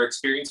terms of your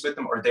experience with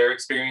them or their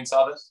experience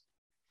of it?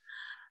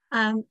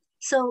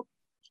 So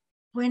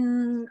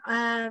when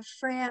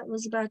Freya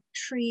was about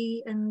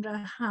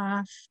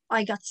 3.5,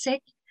 I got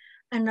sick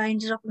and I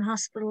ended up in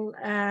hospital.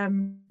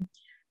 And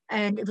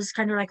it was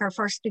kind of like our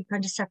first big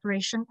kind of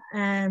separation.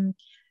 And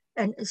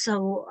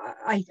so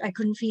I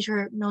couldn't feed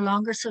her no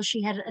longer. So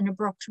she had an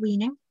abrupt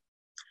weaning.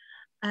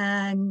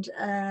 And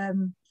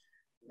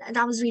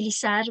that was really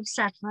sad. It was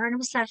sad for her, and it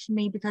was sad for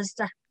me, because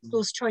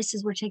those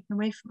choices were taken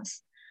away from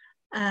us.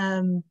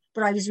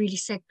 But I was really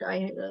sick.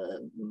 I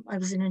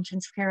was in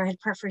intensive care. I had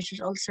perforated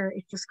ulcer.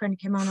 It just kind of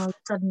came on all of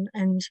a sudden,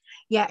 and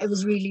yeah, it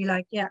was really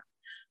like, yeah.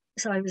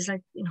 So I was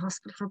like in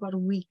hospital for about a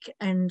week,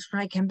 and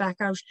when I came back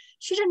out,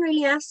 she didn't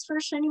really ask for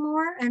it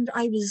anymore, and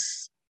I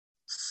was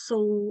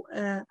so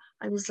I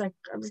was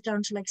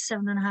down to like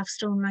 7.5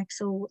 stone, like,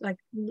 so like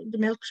the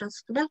milk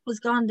was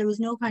gone. There was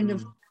no kind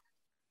of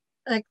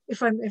like,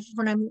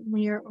 when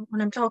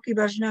I'm talking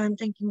about it now, I'm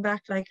thinking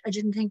back, like, I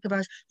didn't think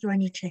about, do I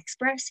need to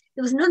express?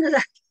 There was none of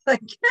that.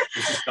 Like,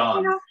 it's just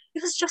gone. You know,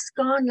 it was just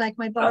gone. Like,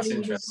 my body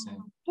was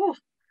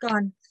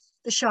gone.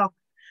 The shock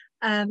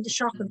of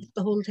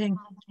the whole thing.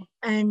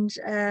 And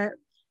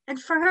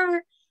for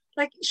her,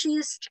 like, she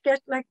used to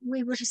get, like,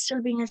 we would have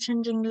still been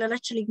attending La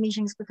Leche League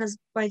meetings, because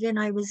by then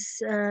I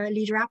was a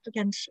leader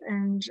applicant,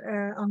 and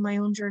on my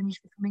own journey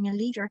to becoming a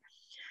leader.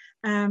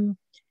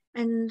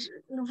 And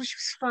you know, she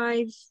was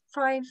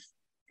five,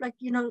 like,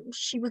 you know,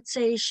 she would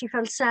say she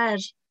felt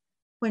sad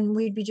when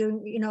we'd be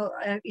doing, you know,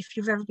 if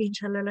you've ever been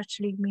to a La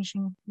Leche League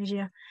meeting,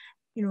 Lydia,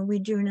 you know,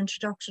 we'd do an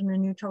introduction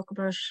and you talk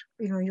about,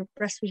 you know, your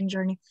breastfeeding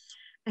journey.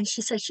 And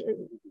she said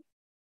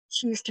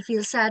she used to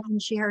feel sad when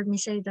she heard me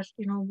say that,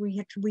 you know, we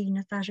had to wean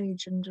at that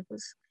age, and it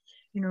was,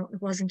 you know,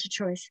 it wasn't a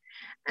choice.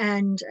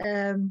 And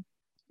then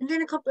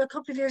a couple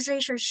of years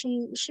later,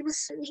 it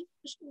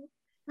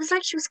was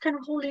like she was kind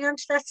of holding on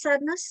to that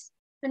sadness,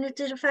 and it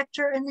did affect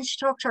her. And then she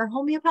talked to her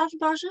homeopath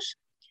about it,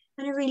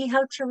 and it really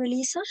helped her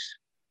release it.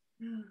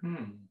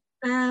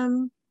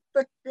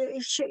 But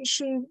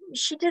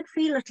she did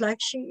feel it, like,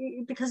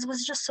 because it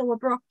was just so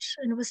abrupt,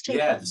 and it was taken.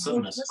 Yeah, the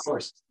suddenness, of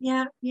course.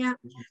 Yeah.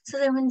 So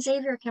then when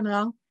Xavier came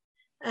along,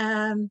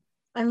 I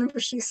remember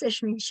she said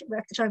to me,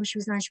 at the time she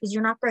was 9, she goes,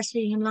 "You're not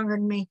breastfeeding him longer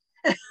than me."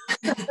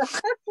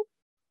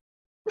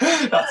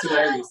 That's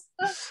hilarious.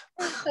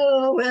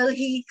 Oh well,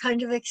 he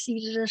kind of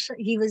exceeded it.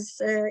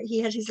 He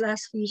had his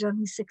last feed on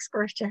his 6th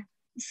birthday,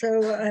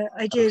 so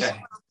I did,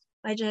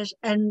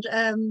 and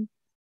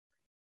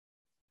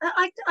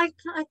I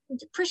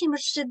pretty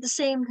much did the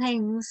same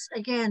things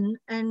again,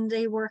 and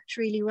they worked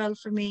really well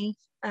for me.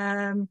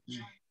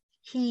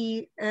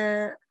 He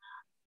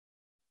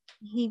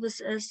he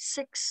was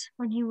 6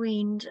 when he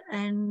weaned,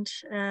 and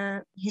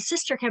his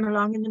sister came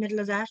along in the middle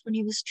of that when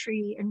he was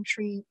 3 and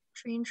 3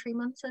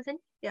 months, I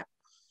think. Yeah.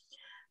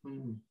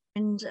 Mm.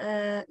 And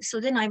so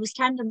then I was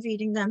tandem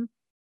feeding them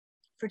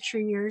for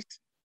 3 years.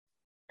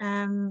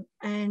 And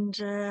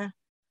that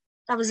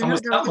was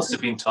another. That must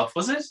have been tough,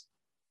 was it?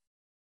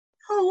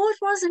 Oh, it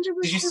wasn't.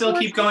 Did you still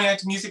keep going out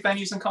to music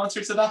venues and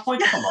concerts at that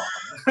point? Come on.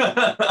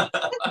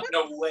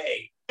 No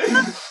way.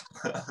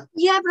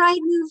 Yeah, but I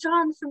moved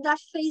on from that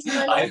phase of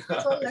my life.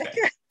 So, like,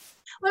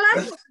 well, I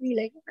was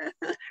really.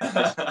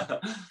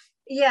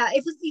 Yeah,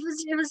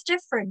 it was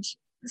different.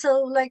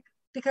 So, like,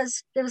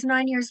 because there was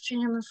 9 years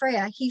between him and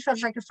Freya, he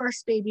felt like a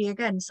first baby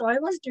again. So I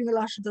was doing a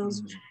lot of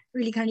those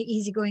really kind of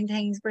easygoing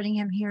things, bringing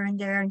him here and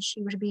there, and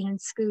she would have been in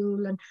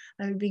school, and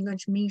I would have been going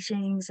to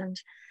meetings, and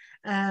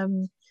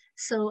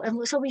so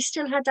we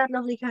still had that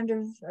lovely kind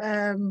of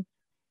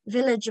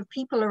village of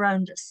people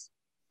around us.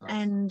 Nice.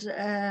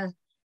 And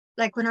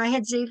like when I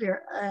had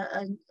Xavier,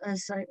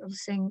 as I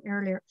was saying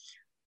earlier,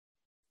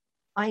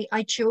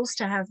 I chose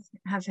to have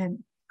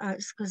him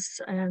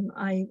because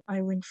I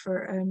went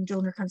for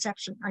donor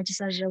conception. I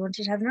decided I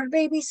wanted to have another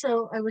baby,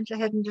 so I went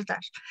ahead and did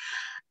that.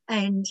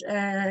 And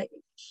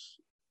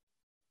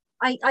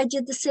I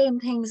did the same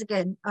things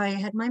again. I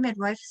had my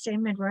midwife,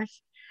 same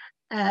midwife,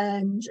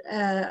 and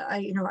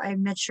I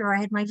made sure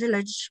I had my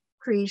village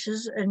created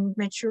and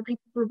made sure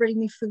people were bringing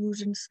me food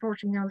and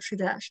supporting me all through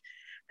that.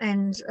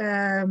 And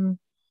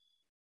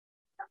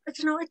I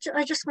don't know,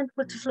 I just went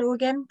with the flow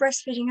again.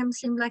 Breastfeeding him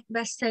seemed like the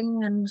best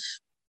thing, and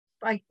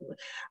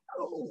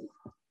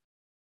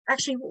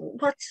actually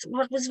what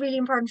was really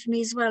important for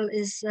me as well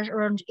is that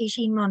around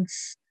 18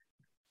 months,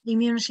 the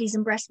immunities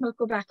in breast milk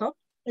go back up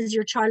as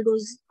your child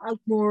goes out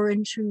more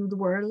into the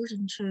world,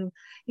 into,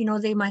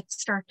 they might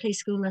start play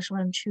school at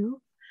around 2.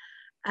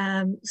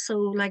 So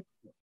like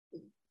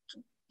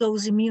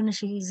those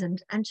immunities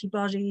and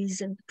antibodies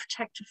and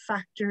protective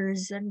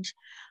factors and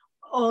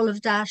all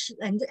of that,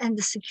 and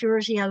the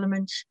security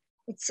element,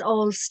 it's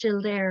all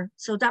still there.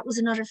 So that was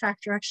another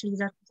factor actually,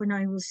 that when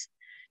I was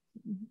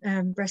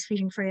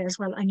breastfeeding Freya as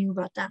well, I knew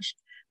about that,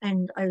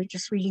 and I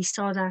just really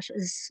saw that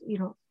as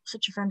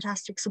such a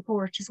fantastic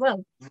support as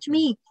well to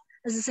me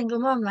as a single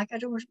mom. Like, I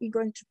don't want to be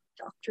going to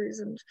doctors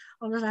and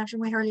all of that,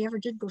 and we hardly ever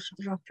did go to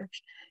the doctor.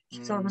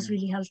 She's always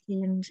really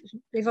healthy, and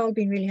they've all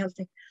been really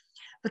healthy,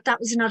 but that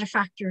was another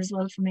factor as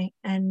well for me.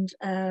 And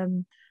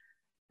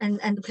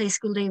the play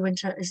school they went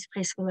to is the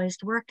play school I used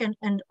to work in,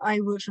 and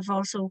I would have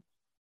also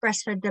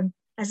breastfed them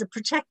as a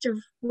protective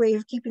way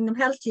of keeping them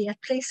healthy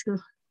at play school.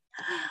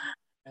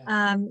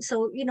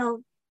 So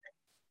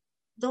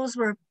those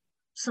were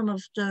some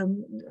of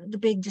the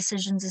big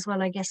decisions as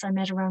well, I guess, I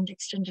made around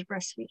extended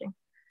breastfeeding.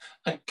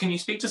 Can you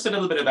speak just a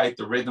little bit about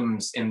the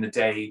rhythms in the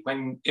day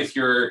if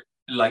you're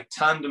like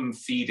tandem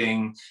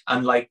feeding,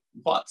 and like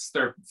what's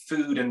their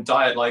food and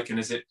diet like, and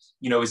is it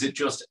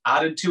just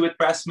added to with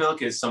breast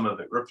milk, is some of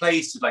it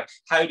replaced, like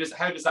how does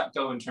that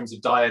go in terms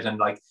of diet and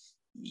like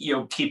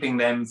keeping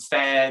them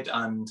fed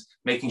and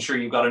making sure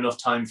you've got enough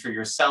time for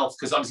yourself,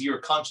 because obviously you're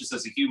conscious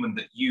as a human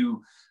that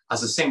you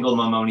as a single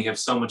mum only have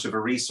so much of a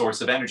resource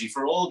of energy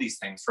for all these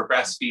things, for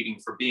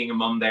breastfeeding, for being a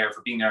mum there,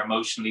 for being there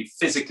emotionally,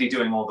 physically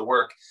doing all the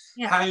work.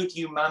 Yeah. How do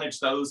you manage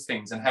those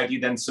things, and how do you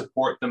then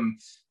support them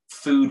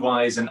food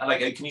wise? And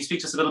like, can you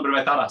speak just a little bit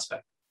about that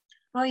aspect?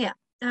 Oh yeah.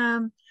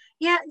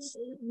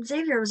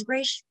 Xavier was a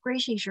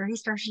great eater. He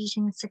started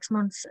eating at 6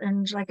 months,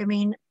 and like, I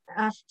mean,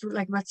 after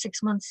like about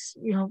 6 months,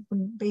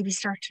 when babies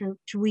start to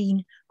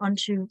wean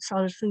onto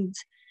solid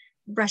foods,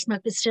 breast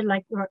milk is still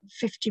like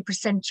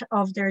 50%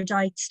 of their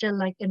diet still,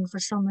 like, and for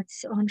some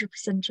it's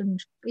 100%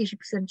 and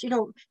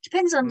 80%,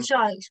 depends on the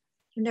child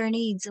and their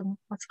needs and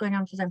what's going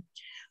on for them.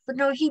 But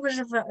no, he would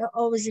have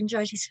always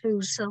enjoyed his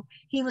food, so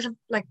he would have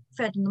like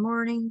fed in the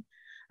morning.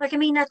 Like, I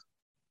mean, up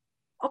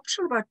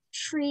to about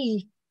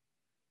 3,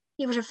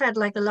 he would have fed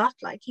like a lot.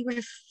 Like, he would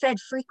have fed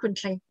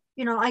frequently.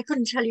 I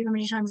couldn't tell you how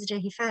many times a day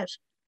he fed,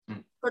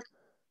 but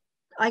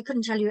I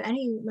couldn't tell you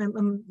any,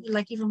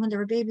 like, even when there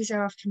were babies,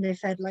 how often they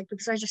fed, like,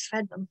 because I just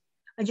fed them.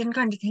 I didn't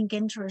kind of think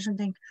into it and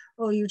think,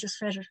 oh, you just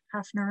fed it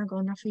half an hour ago,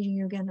 I'm not feeding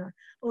you again, or,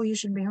 oh, you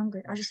shouldn't be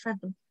hungry. I just fed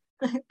them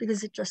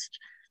because it just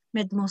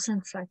made the most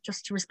sense, like,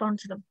 just to respond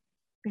to them,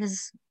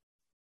 because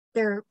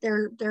they're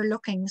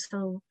looking.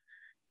 So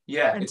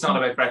yeah, it's not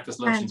about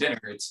breakfast, lunch, and dinner.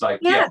 It's like,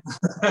 yeah.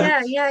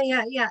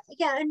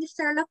 And if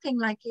they're looking,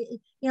 like,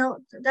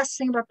 that's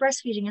the thing about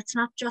breastfeeding. It's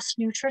not just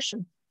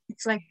nutrition.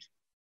 It's like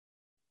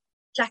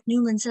Jack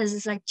Newman says,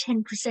 it's like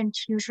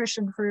 10%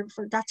 nutrition for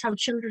that's how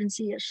children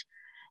see it.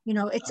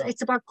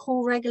 It's about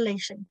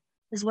co-regulating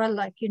as well,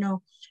 like,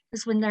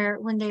 because when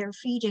they're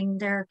feeding,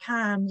 they're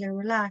calm, they're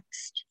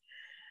relaxed.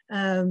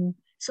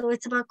 So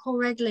it's about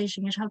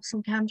co-regulating. It helps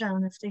them calm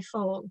down if they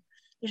fall.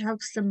 It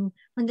helps them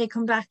when they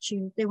come back to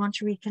you, they want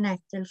to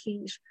reconnect, they'll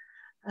feed.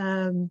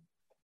 So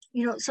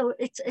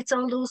it's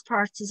all those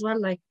parts as well,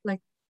 like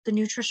the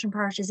nutrition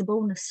part is a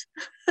bonus.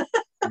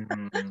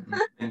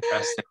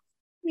 Interesting.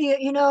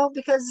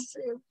 Because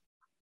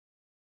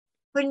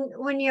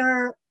when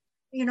you're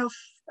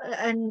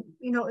and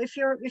if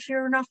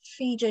you're not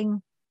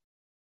feeding,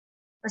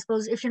 I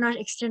suppose if you're not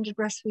extended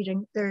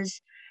breastfeeding,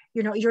 there's,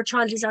 your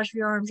child is out of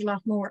your arms a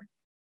lot more.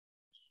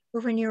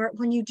 But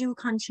when you do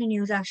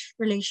continue that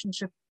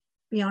relationship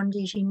beyond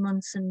 18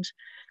 months and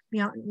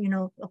beyond,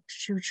 up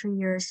to 2-3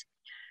 years,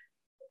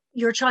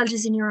 your child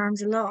is in your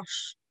arms a lot.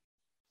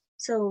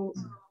 So,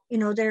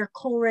 they're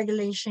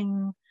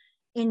co-regulating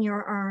in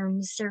your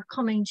arms, they're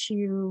coming to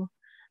you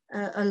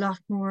a lot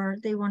more.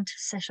 They want to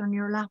sit on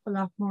your lap a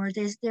lot more.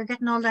 They're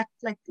getting all that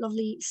like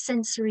lovely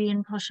sensory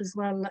input as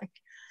well,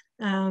 like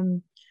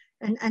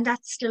and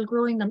that's still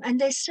growing them. And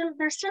they're still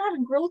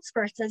having growth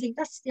spurts. I think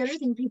that's the other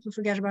thing people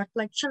forget about.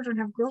 Like, children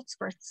have growth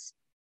spurts.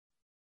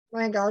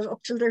 My God,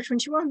 up till they're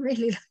 21,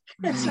 really. Like,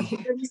 it's like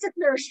they're sitting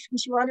there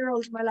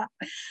 21-year-old in my lap.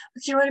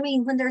 But you know what I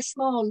mean? When they're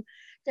small,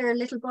 their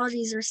little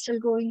bodies are still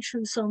going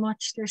through so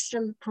much. They're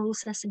still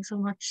processing so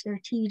much.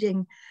 They're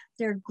teething,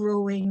 they're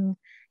growing.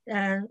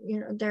 They're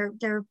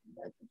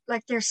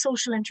like, their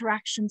social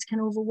interactions can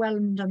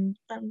overwhelm them.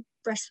 And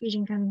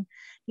breastfeeding can,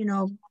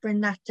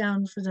 bring that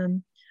down for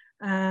them.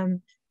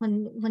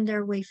 When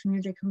they're away from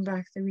you, they come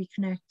back, they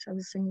reconnect. I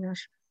was saying that.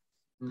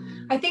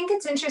 I think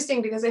it's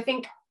interesting because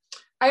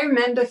I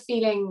remember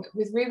feeling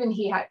with Ruben,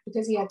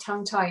 because he had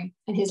tongue tie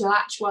and his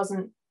latch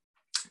wasn't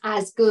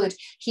as good,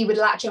 he would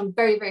latch on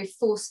very, very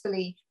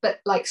forcefully, but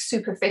like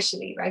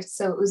superficially, right?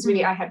 So it was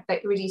really, I had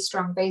really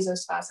strong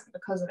vasospasm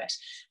because of it.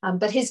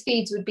 But his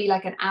feeds would be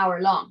like an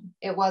hour long.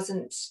 It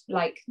wasn't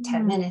like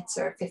 10 minutes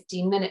or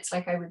 15 minutes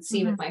like I would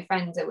see with my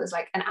friends. It was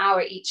like an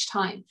hour each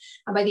time.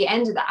 And by the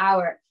end of the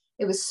hour,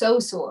 it was so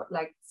sore.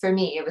 Like, for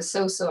me, it was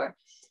so sore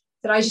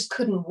that I just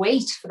couldn't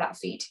wait for that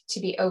feed to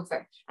be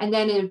over. And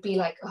then it would be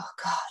like, oh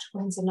God,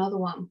 when's another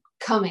one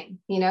coming,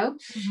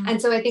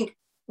 And so I think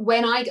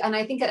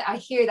I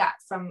hear that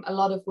from a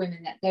lot of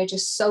women, that they're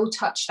just so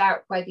touched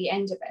out by the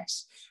end of it,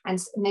 and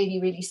maybe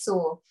really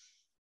sore,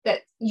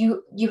 that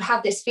you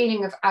have this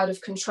feeling of out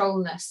of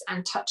controlness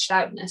and touched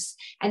outness.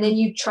 And then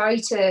you try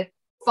to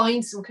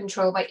find some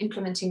control by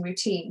implementing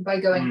routine,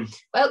 by going,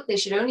 well, they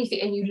should only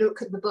feed, and you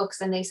look at the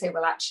books and they say,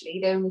 well, actually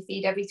they only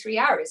feed every 3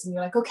 hours. And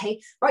you're like, okay,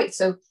 right.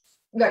 So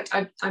right,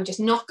 I'm just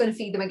not going to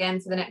feed them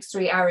again for the next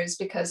 3 hours,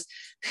 because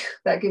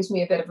that gives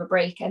me a bit of a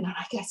break and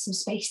I get some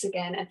space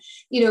again. And,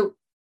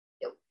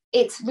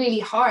 it's really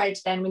hard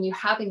then when you're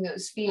having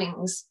those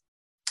feelings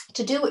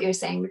to do what you're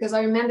saying, because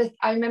I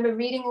remember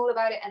reading all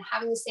about it and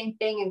having the same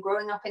thing, and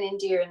growing up in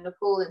India and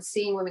Nepal and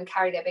seeing women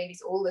carry their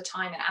babies all the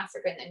time in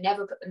Africa and they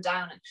never put them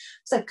down. And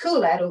it's like,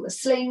 cool, I had all the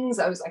slings.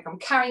 I was like, I'm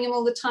carrying them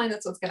all the time.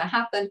 That's what's going to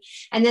happen.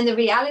 And then the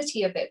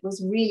reality of it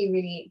was really,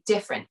 really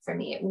different for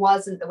me. It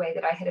wasn't the way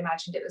that I had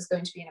imagined it was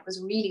going to be. And it was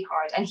really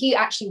hard. And he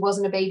actually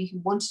wasn't a baby who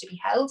wanted to be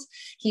held.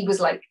 He was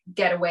like,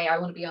 get away. I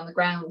want to be on the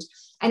ground.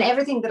 And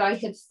everything that I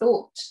had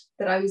thought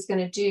that I was going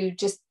to do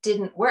just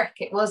didn't work.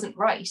 It wasn't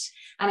right.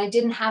 And I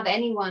didn't have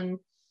anyone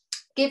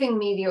giving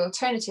me the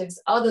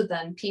alternatives other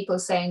than people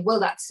saying, well,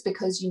 that's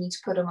because you need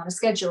to put them on a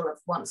schedule of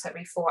once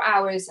every 4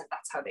 hours, and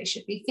that's how they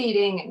should be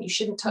feeding, and you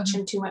shouldn't touch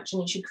them too much,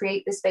 and you should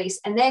create the space.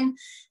 And then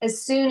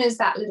as soon as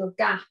that little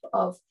gap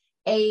of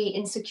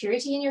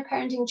insecurity in your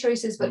parenting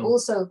choices, but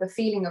also the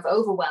feeling of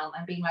overwhelm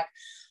and being like,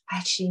 I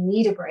actually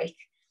need a break,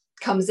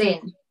 comes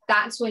in,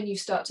 that's when you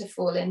start to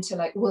fall into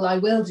like, well, I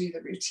will do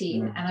the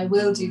routine and I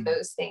will do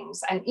those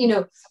things. And,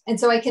 and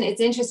so it's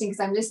interesting because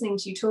I'm listening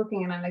to you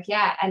talking and I'm like,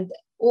 yeah, and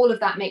all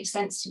of that makes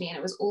sense to me. And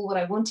it was all what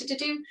I wanted to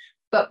do.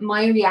 But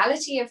my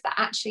reality of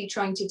actually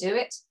trying to do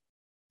it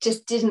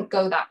just didn't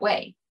go that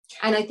way.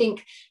 And I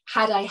think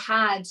had I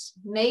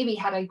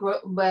grown,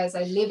 was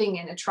I living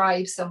in a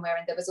tribe somewhere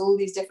and there was all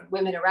these different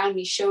women around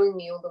me showing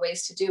me all the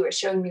ways to do, or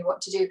showing me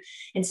what to do,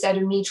 instead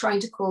of me trying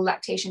to call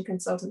lactation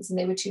consultants and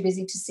they were too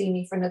busy to see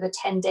me for another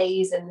 10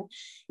 days. And,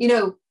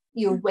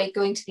 you're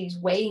going to these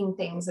weighing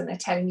things and they're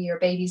telling you your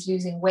baby's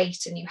losing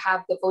weight, and you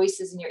have the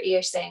voices in your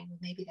ear saying, well,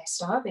 maybe they're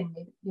starving.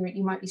 Maybe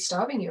you might be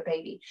starving your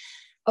baby.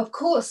 Of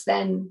course,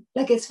 then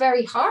it's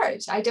very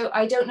hard. I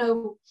don't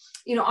know,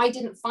 I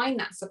didn't find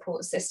that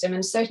support system.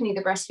 And certainly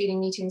the breastfeeding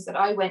meetings that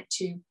I went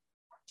to,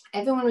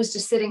 everyone was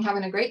just sitting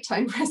having a great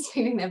time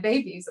breastfeeding their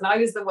babies. And I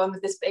was the one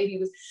with this baby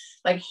was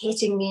like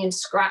hitting me and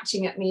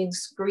scratching at me and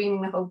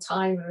screaming the whole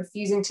time and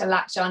refusing to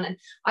latch on. And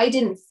I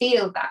didn't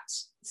feel that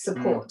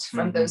support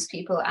from those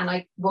people. And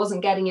I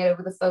wasn't getting it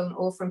over the phone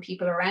or from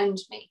people around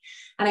me.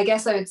 And I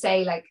guess I would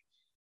say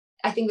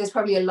I think there's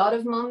probably a lot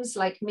of mums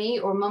like me,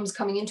 or mums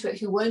coming into it,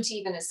 who weren't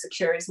even as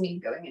secure as me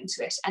going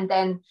into it. And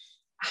then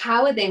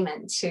how are they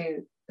meant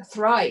to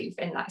thrive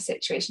in that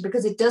situation?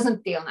 Because it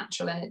doesn't feel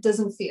natural and it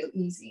doesn't feel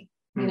easy,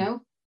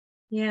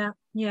 Yeah.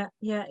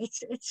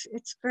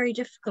 It's very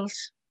difficult,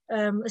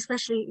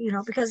 especially,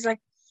 because I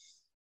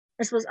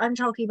suppose I'm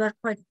talking about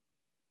quite,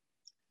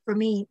 for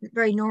me,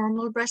 very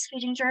normal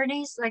breastfeeding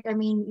journeys.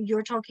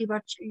 You're talking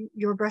about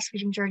your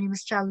breastfeeding journey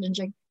was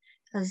challenging,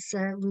 because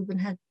Ruben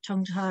had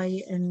tongue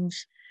tie and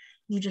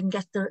you didn't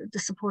get the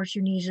support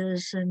you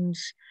needed, and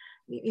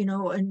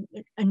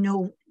and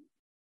no,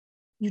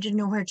 you didn't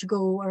know where to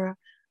go, or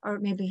or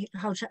maybe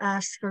how to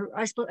ask, or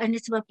I suppose, and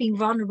it's about being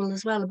vulnerable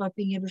as well, about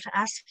being able to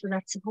ask for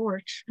that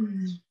support.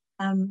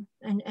 And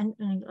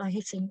I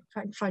hate saying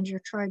trying to find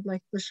your tribe,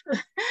 like, but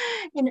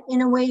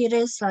in a way it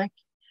is like,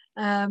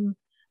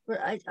 but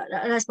I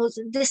suppose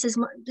this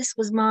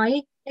was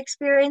my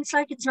experience.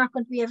 Like, it's not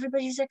going to be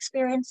everybody's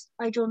experience.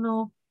 I don't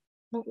know.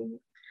 Was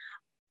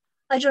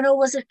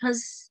it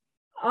because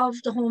of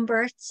the home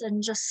births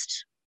and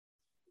just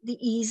the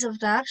ease of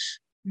that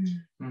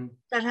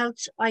that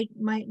helped?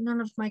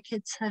 None of my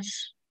kids had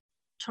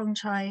tongue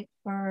tie,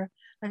 or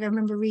like I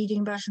remember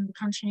reading about in the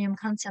continuum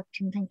concept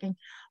and thinking,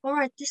 all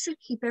right, this will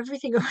keep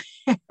everything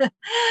away.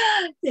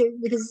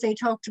 Because they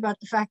talked about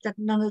the fact that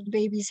none of the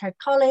babies had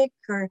colic,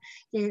 or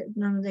I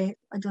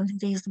don't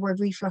think they used the word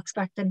reflux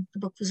back then. The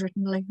book was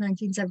written in like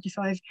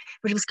 1975,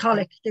 but it was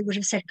colic. They would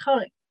have said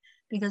colic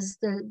because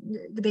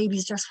the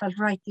babies just felt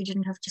right. They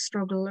didn't have to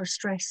struggle or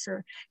stress,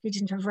 or they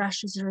didn't have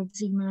rashes or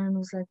eczema, and it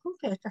was like,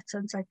 okay, that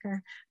sounds like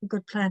a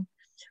good plan.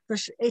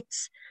 But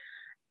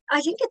I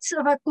think it's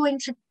about going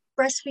to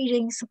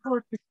breastfeeding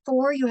support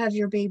before you have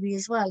your baby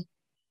as well,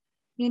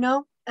 you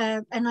know?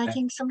 And I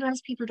think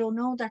sometimes people don't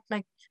know that,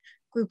 like,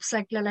 groups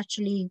like La Leche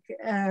League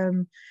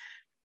are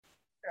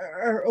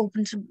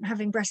open to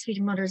having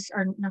breastfeeding mothers,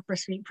 or not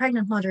breastfeeding,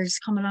 pregnant mothers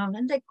come along,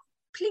 and they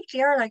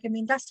completely are. Like, I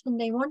mean, that's when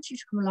they want you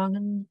to come along,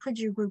 and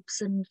Pridgeo groups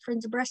and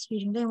Friends of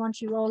Breastfeeding, they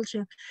want you all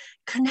to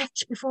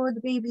connect before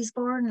the baby's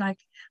born.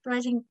 Like, but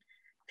I think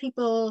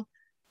people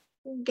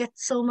get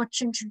so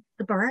much into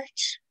the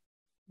birth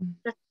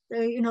that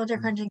they're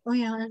kind of like, oh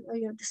yeah,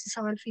 this is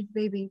how I'll feed the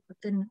baby. But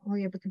then, oh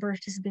yeah, but the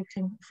birth is a big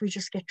thing. If we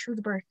just get through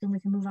the birth, then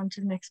we can move on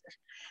to the next bit.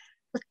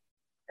 But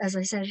as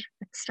I said at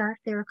the start,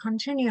 they're a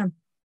continuum.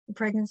 The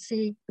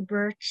pregnancy, the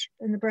birth,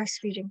 and the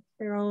breastfeeding.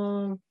 They're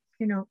all,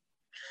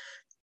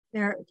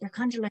 they're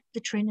kind of like the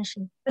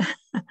Trinity.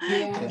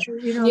 Yeah.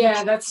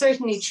 Yeah, that's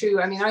certainly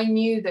true. I mean, I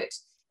knew that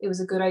it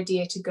was a good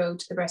idea to go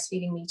to the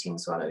breastfeeding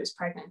meetings while I was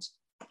pregnant.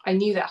 I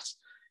knew that.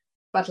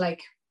 But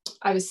like,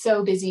 I was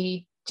so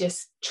busy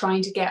just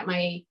trying to get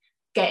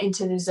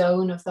into the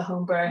zone of the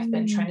home birth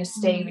and trying to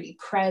stay really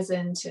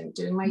present and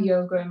doing my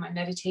yoga and my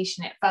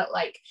meditation. It felt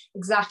like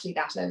exactly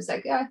that. I was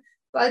like, yeah,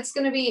 but it's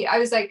going to be, I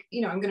was like,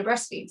 I'm going to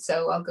breastfeed.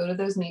 So I'll go to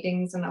those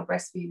meetings and I'll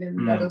breastfeed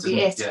and that'll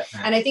be it. Yeah.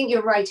 And I think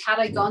you're right. Had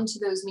I gone to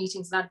those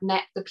meetings and I'd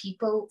met the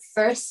people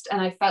first and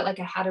I felt like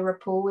I had a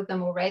rapport with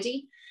them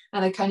already,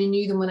 and I kind of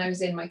knew them when I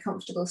was in my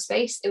comfortable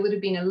space, it would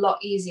have been a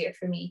lot easier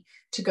for me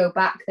to go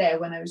back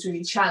there when I was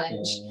really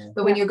challenged.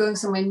 But when you're going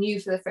somewhere new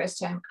for the first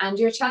time and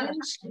you're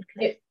challenged,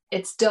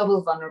 it's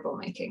double vulnerable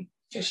making,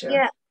 for sure.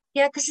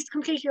 Yeah, because it's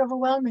completely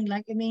overwhelming.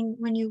 Like, I mean,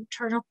 when you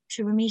turn up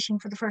to a meeting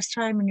for the first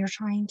time and you're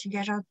trying to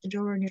get out the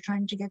door and you're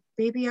trying to get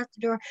the baby out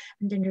the door,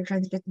 and then you're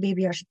trying to get the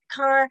baby out of the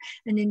car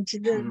and into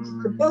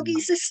the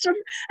buggy system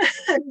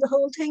and the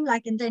whole thing,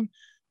 like, and then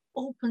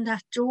open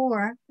that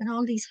door and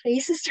all these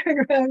faces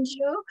turn around,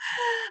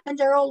 and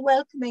they're all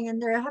welcoming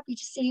and they're happy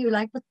to see you,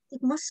 like, but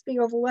it must be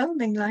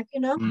overwhelming, like,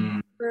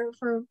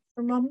 for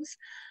mums.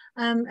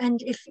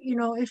 And if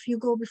you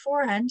go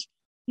beforehand,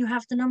 you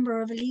have the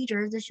number of a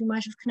leader that you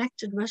might have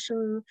connected with,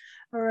 or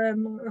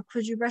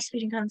could you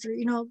breastfeeding counselor,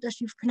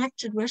 that you've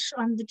connected with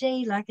on the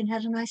day, like, and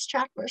had a nice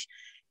chat with,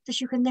 that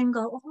you can then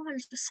go, oh, I'll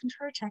just send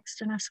her a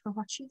text and ask her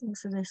what she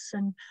thinks of this,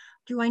 and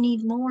do I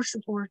need more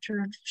support,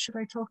 or should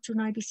I talk to an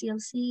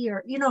IBCLC,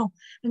 or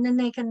and then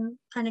they can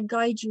kind of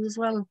guide you as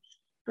well.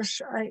 But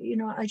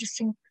I just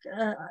think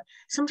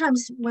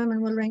sometimes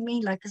women will ring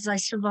me, like, because I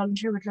still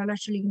volunteer with La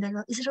Leche League, and they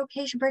go, is it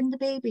okay to bring the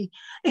baby?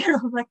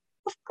 Like,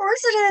 of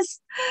course it is.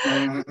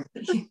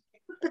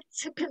 But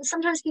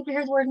sometimes people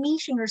hear the word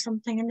meeting or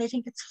something and they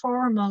think it's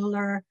formal,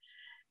 or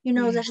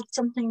that it's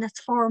something that's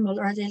formal,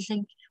 or they'll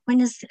think,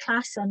 when is the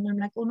class on? And I'm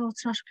like, oh no,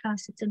 it's not a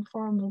class, it's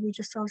informal. We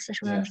just all sit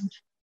around and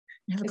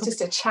have it's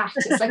just a chat.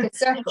 It's like a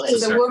circle.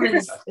 It's a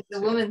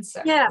woman's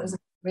circle. Yeah.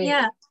 Really?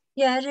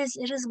 Yeah, it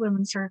is a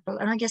women's circle.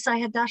 And I guess I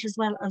had that as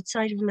well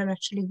outside of La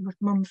Leche League with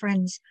mum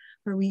friends,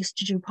 where we used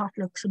to do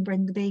potlucks and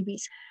bring the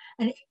babies.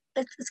 And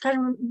it's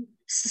kind of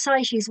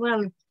society as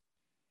well,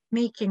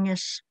 making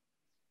it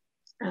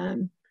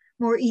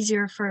more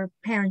easier for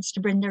parents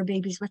to bring their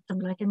babies with them.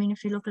 Like, I mean,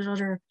 if you look at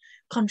other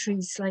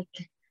countries like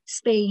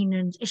Spain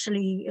and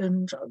Italy,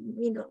 and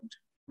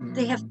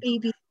they have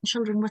babies and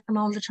children with them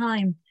all the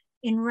time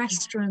in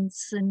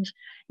restaurants and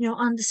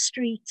on the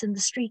streets, and the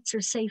streets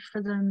are safe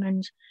for them,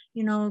 and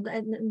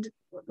and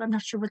I'm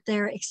not sure what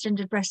their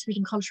extended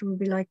breastfeeding culture would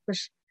be like, but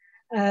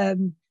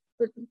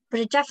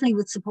it definitely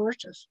would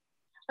support it.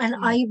 And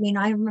I mean,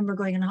 I remember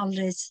going on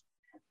holidays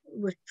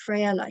with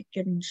Freya, like,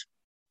 and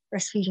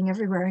breastfeeding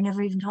everywhere. I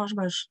never even thought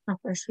about not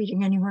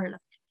breastfeeding anywhere,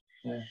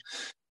 like.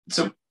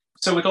 So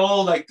with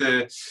all, like,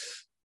 the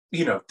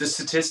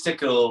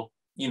statistical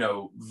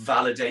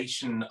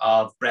validation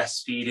of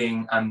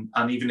breastfeeding and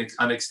even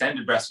an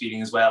extended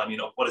breastfeeding as well. I mean,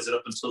 what is it,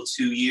 up until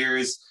 2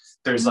 years?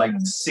 There's like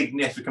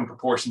significant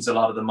proportions, a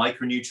lot of the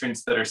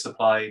micronutrients that are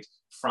supplied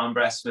from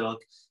breast milk.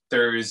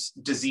 There's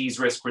disease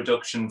risk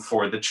reduction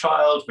for the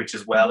child, which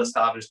is well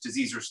established,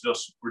 disease risk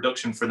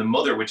reduction for the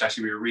mother, which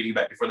actually we were reading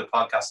about before the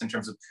podcast in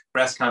terms of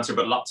breast cancer,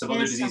 but lots of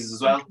other diseases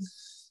as well.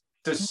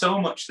 There's so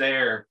much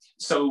there.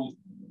 So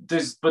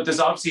there's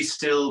obviously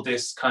still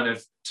this kind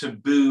of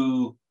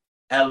taboo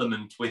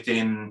element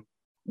within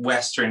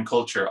Western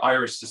culture,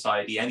 Irish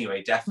society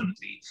anyway,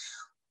 definitely.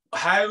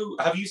 How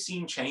have you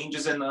seen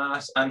changes in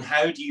that, and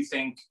how do you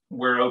think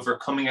we're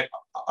overcoming it?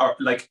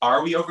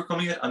 Are we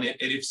overcoming it? And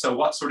if so,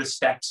 what sort of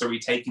steps are we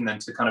taking then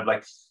to kind of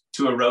like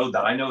to erode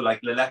that? I know like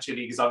La Leche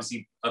League is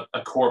obviously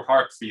a core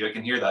part for you. I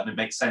can hear that and it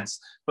makes sense.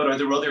 But are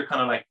there other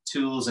kind of like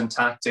tools and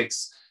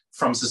tactics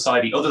from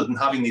society other than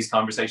having these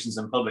conversations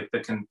in public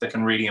that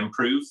can really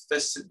improve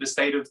the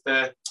state of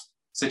the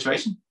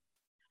situation?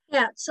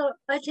 Yeah, so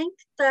I think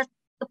that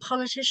the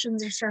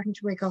politicians are starting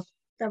to wake up.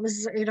 That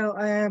was,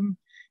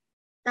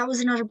 that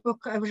was another book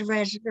I would have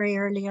read very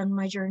early on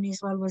my journey as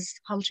well, was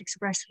Politics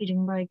of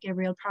Breastfeeding by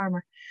Gabrielle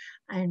Palmer.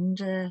 And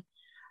that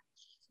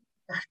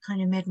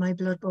kind of made my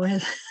blood boil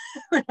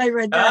when I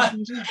read that.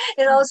 And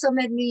it also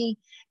made me,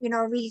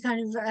 really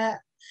kind of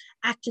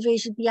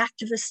activated the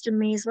activist in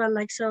me as well.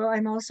 Like, so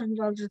I'm also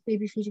involved with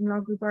Baby Feeding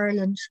Law Group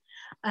Ireland.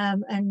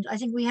 And I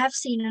think we have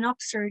seen an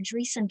upsurge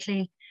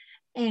recently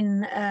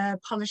in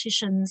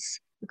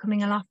politicians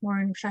becoming a lot more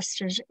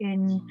interested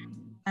in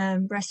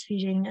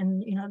breastfeeding,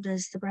 and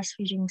there's the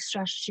breastfeeding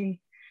strategy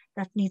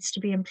that needs to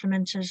be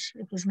implemented.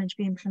 It was meant to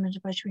be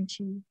implemented by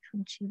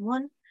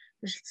 2021,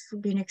 but it's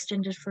been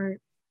extended for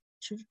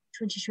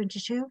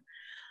 2022.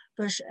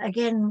 But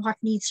again, what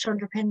needs to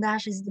underpin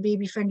that is the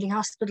Baby Friendly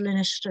Hospital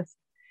Initiative,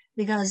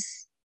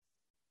 because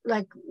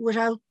like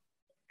without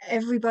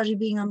everybody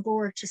being on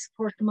board to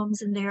support the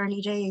mums in the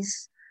early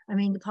days, I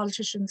mean, the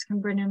politicians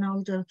can bring in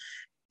all the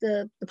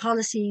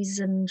policies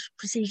and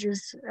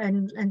procedures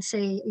and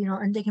say,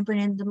 and they can bring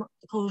in the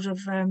code of,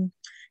 it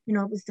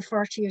was the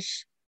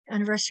 40th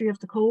anniversary of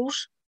the code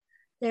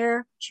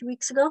there 2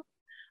 weeks ago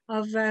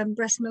of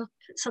breast milk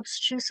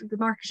substitutes, of the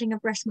marketing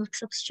of breast milk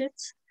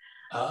substitutes.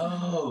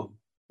 Oh,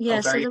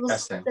 yeah. So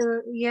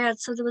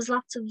there was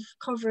lots of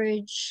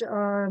coverage.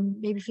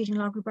 Baby Feeding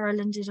Law Group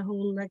Ireland did a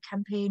whole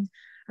campaign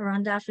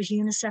around that with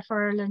UNICEF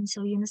Ireland.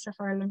 So UNICEF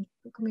Ireland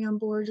coming on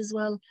board as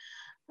well.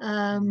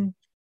 And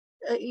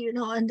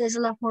there's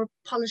a lot more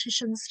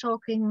politicians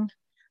talking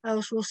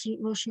out.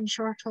 Roisin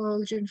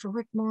Shortall, Jennifer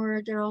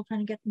Whitmore, they're all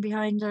kind of getting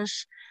behind it.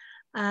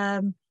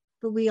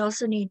 But we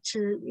also need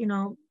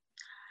to,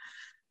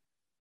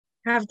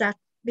 have that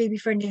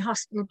baby-friendly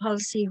hospital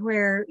policy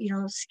where,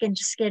 skin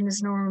to skin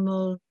is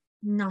normal,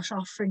 not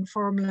offering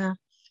formula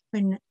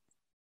when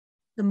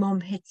the mum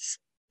hits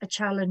a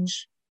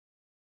challenge,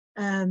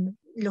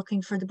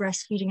 looking for the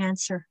breastfeeding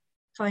answer,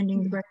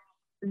 finding the breast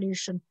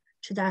solution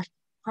to that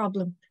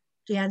problem.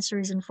 The answer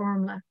is in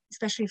formula,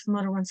 especially if the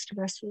mother wants to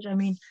breastfeed. I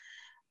mean,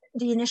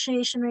 the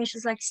initiation rate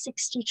is like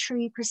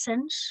 63%,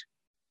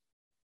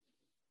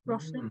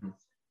 roughly.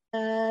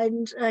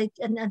 And I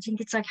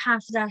think it's like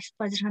half of that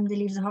by the time they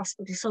leave the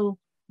hospital. So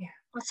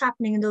what's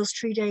happening in those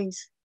 3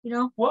 days?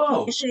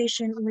 Whoa.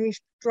 Initiation rate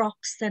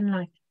drops then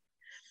like.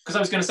 Because I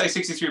was going to say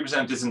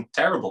 63% isn't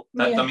terrible.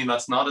 I mean,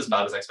 that's not as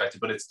bad as I expected,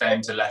 but it's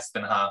down to less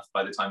than half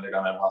by the time they're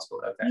gone out of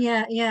hospital. Okay.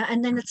 Yeah.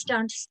 And then it's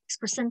down to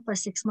 6% by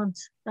 6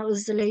 months. That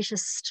was the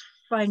latest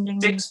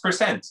finding.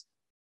 6%?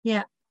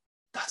 Yeah.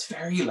 That's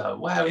very low.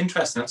 Wow,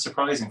 interesting. That's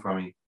surprising for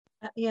me.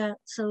 Yeah.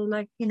 So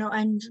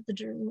and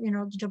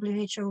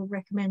the WHO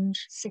recommend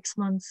 6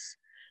 months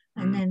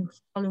and then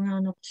following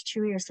on up to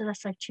 2 years. So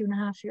that's like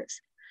 2.5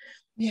 years.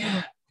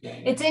 Yeah.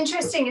 It's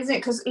interesting, isn't it?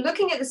 Because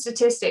looking at the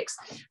statistics,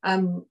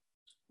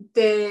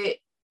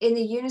 in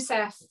the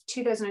UNICEF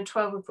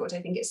 2012 report,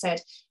 I think it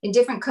said, in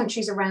different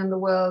countries around the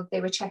world,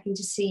 they were checking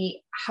to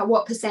see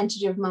what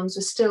percentage of mums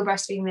were still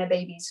breastfeeding their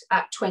babies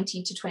at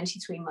 20 to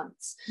 23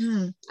 months.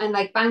 And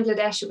like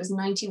Bangladesh, it was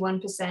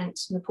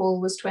 91%, Nepal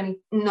was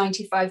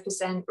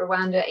 95%,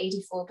 Rwanda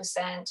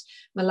 84%,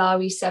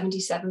 Malawi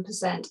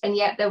 77%. And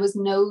yet there was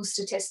no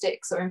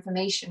statistics or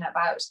information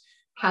about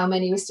how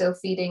many were still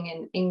feeding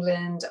in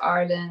England,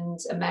 Ireland,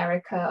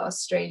 America,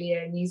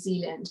 Australia, New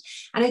Zealand.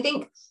 And I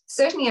think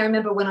certainly I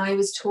remember when I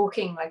was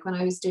talking, like when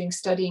I was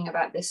studying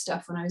about this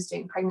stuff, when I was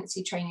doing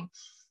pregnancy training,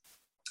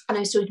 and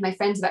I was talking to my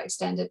friends about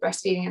extended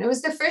breastfeeding. And it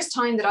was the first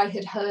time that I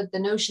had heard the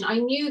notion. I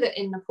knew that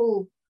in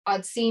Nepal,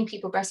 I'd seen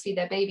people breastfeed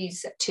their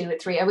babies at 2 or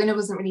 3. I mean, I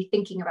wasn't really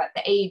thinking about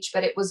the age,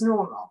 but it was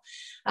normal.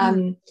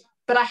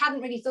 But I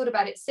hadn't really thought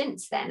about it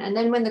since then. And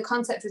then when the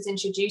concept was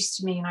introduced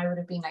to me, and I would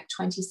have been like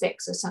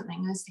 26 or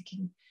something, I was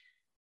thinking,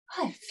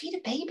 oh, feed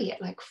a baby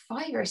at like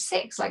 5 or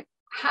 6. Like,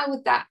 how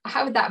would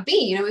that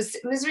be? It was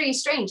really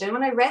strange. And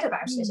when I read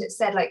about it, it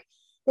said like,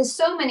 there's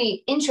so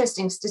many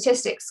interesting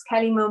statistics.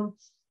 Kelly Mum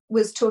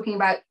was talking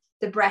about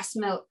the breast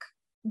milk,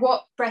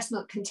 what breast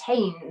milk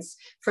contains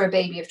for a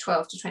baby of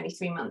 12 to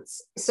 23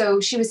 months.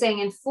 So she was saying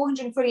in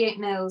 448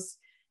 mils,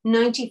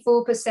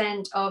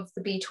 94% of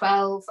the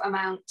B12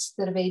 amount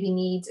that a baby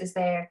needs is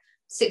there,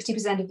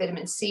 60% of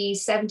vitamin C,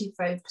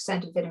 75%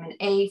 of vitamin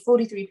A,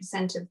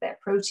 43% of their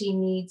protein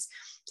needs.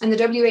 And the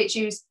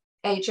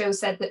WHO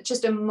said that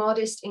just a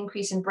modest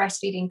increase in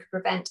breastfeeding could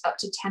prevent up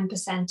to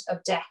 10%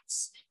 of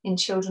deaths in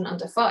children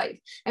under 5.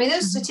 I mean,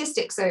 those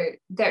statistics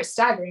they're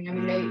staggering. I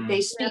mean,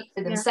 they speak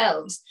for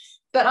themselves.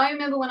 But I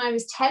remember when I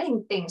was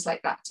telling things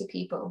like that to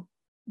people,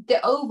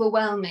 the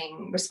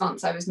overwhelming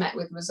response I was met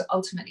with was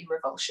ultimately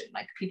revulsion.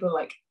 Like, people were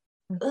like,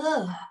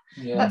 ugh,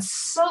 that's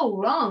so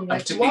wrong.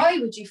 Like, why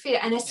would you feed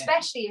it? And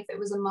especially if it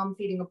was a mum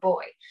feeding a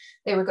boy,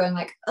 they were going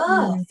like,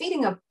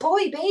 feeding a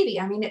boy baby.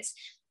 I mean,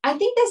 I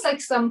think there's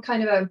like some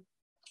kind of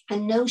a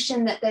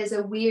notion that there's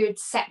a weird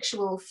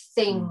sexual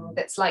thing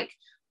that's like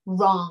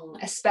wrong,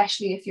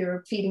 especially if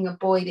you're feeding a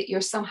boy, that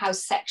you're somehow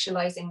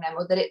sexualizing them,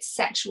 or that it's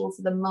sexual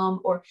for the mum,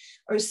 or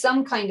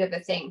some kind of a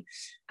thing.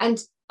 And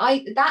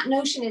that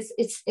notion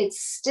it's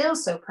still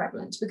so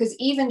prevalent, because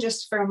even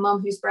just for a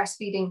mum who's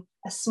breastfeeding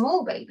a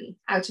small baby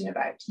out and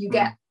about,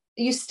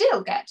 you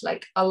still get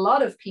like a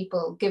lot of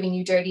people giving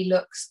you dirty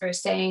looks or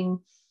saying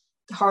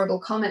horrible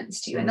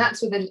comments to you, and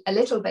that's with a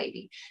little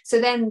baby. So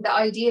then the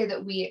idea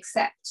that we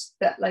accept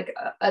that like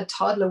a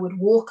toddler would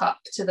walk up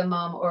to the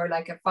mum, or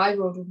like a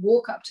 5-year-old would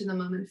walk up to the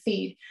mum and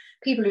feed,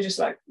 people are just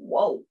like,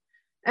 whoa.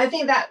 I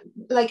think that,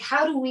 like,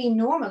 how do we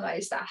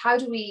normalize that? How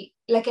do we,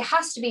 like, it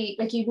has to be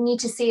like, you need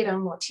to see it on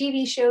more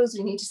TV shows,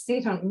 we need to see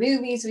it on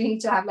movies, we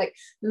need to have like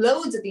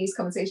loads of these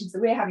conversations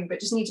that we're having,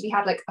 but just need to be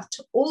had like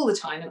all the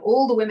time, and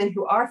all the women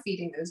who are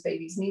feeding those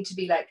babies need to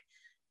be like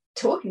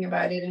talking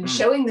about it and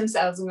showing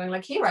themselves and going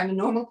like, here, I'm a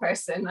normal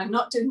person, I'm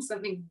not doing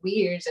something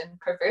weird and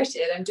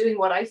perverted, I'm doing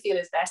what I feel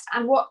is best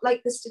and what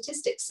like the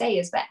statistics say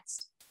is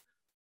best.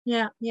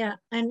 Yeah.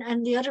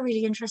 And the other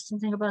really interesting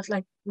thing about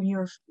like when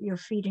you're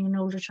feeding an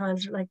older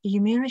child, like the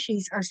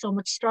immunities are so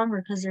much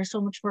stronger because they're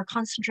so much more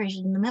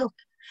concentrated in the milk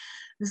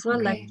as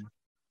well. Like,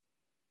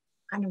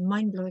 kind of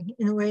mind-blowing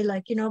in a way,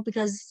 like, you know,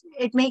 because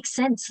it makes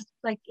sense.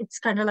 Like, it's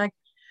kind of like,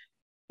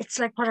 it's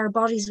like what our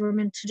bodies were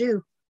meant to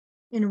do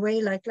in a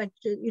way, like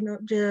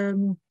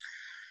the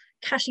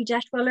Cassie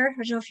Detweiler,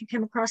 I don't know if you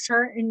came across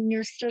her in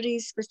your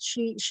studies, but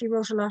she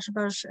wrote a lot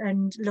about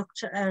and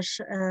looked at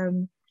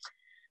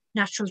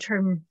natural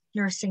term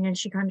nursing, and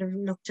she kind of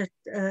looked at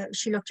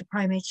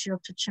primates, she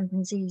looked at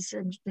chimpanzees,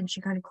 and then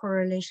she kind of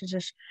correlated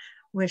it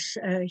with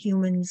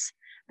humans,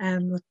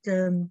 with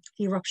the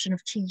eruption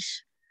of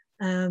teeth,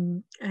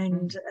 and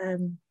kind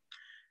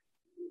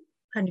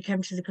of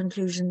came to the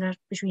conclusion that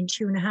between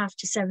 2.5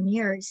 to 7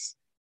 years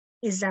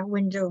is that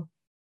window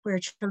where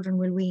children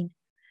will wean,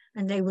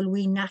 and they will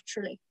wean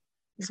naturally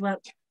as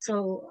well.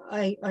 So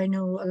I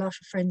know a lot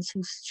of friends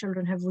whose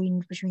children have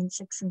weaned between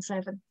 6 and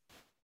 7.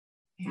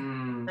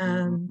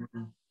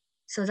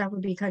 So that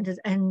would be kind of,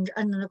 and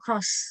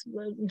across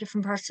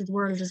different parts of the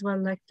world as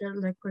well, like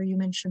where you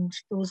mentioned,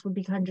 those would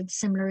be kind of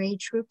similar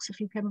age groups, if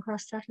you came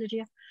across that,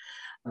 Lydia.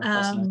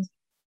 How do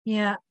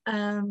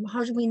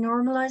we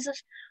normalize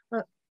it?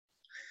 Well,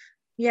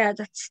 yeah,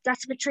 that's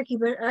a bit tricky,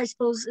 but I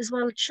suppose as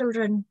well,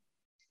 children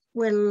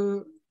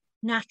will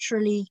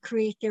naturally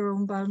create their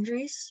own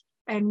boundaries,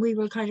 and we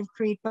will kind of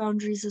create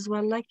boundaries as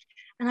well, like,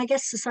 and I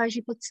guess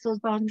society puts those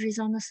boundaries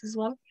on us as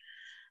well.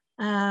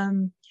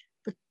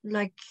 But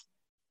like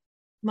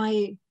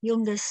my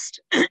youngest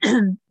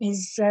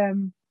is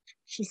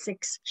she's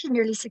 6, she's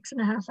nearly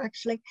 6.5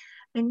 actually,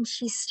 and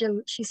she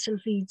still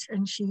feeds,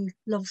 and she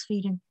loves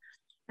feeding.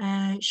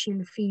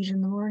 She'll feed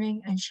in the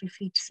morning, and she'll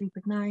feed to sleep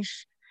at night,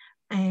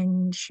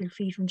 and she'll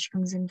feed when she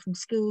comes in from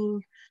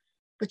school.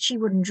 But she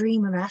wouldn't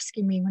dream of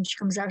asking me when she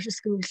comes out of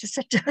school to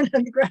sit down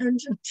on the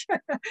ground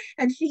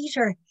and feed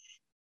her,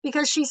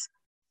 because she's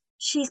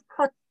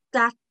put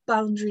that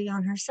boundary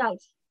on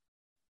herself.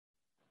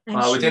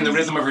 Within the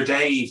rhythm of her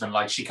day, even,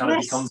 like, she kind of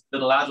becomes a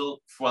little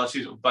adult while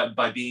she's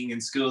by being in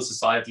school,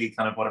 societally,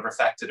 kind of whatever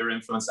affected her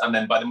influence, and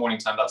then by the morning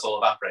time that's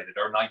all evaporated,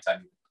 or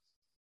nighttime.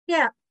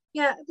 Yeah,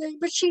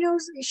 but she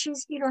knows,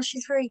 she's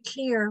very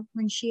clear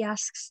when she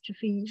asks to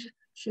feed.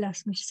 She'll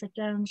ask me to sit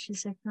down. She'll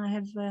say, can I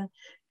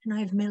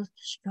have milk?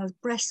 She calls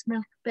breast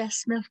milk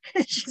best milk.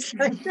 She's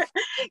like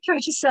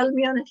trying to sell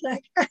me on it,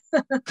 like,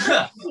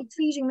 keep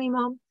feeding me,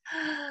 Mom.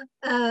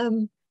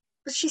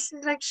 But she's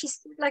like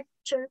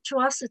to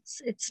us,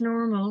 it's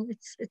normal.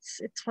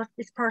 It's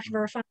part of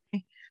our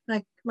family.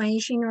 Like, my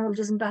 18-year-old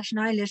doesn't bat an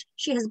eyelid.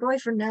 She has a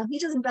boyfriend now. He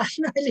doesn't bat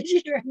an eyelid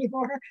either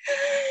anymore.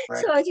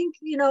 Right. So I think,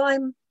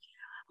 I'm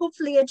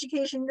hopefully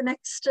educating the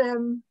next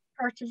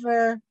part of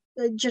the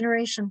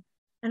generation.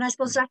 And I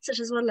suppose that's it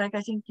as well. Like,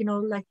 I think,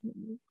 like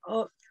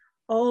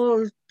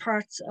all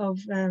parts of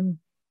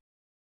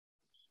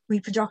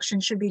reproduction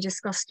should be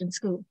discussed in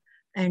school,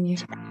 and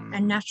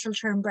natural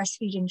term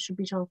breastfeeding should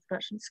be talked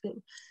about in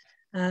school.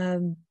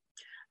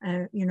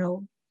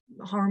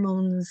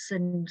 Hormones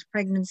and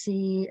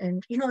pregnancy,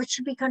 and it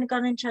should be kind of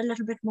gone into a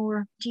little bit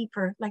more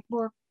deeper, like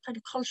more kind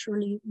of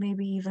culturally,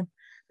 maybe even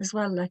as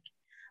well, like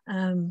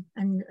and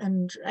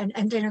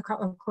then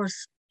of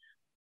course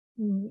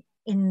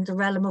in the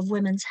realm of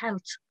women's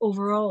health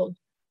overall,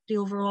 the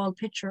overall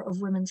picture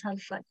of women's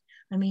health. Like,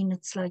 I mean,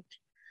 it's like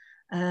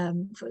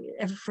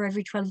for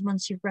every 12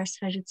 months you've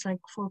breastfed, it's like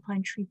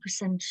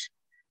 4.3%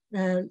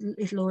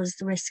 it lowers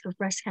the risk of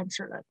breast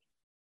cancer. Like,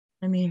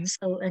 I mean,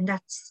 so, and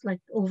that's like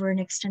over an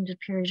extended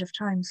period of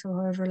time. So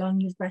however long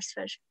you've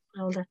breastfed,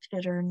 all that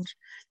together, and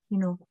you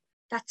know,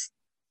 that's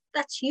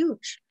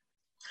huge.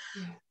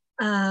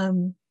 Yeah.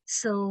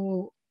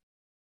 So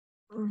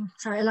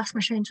sorry, I lost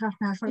my train of thought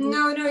now.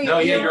 No,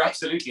 you're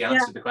absolutely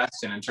answered the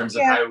question in terms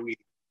of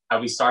how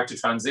we start to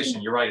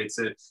transition. You're right. It's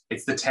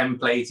the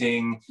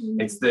templating.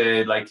 It's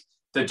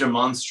the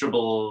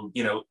demonstrable,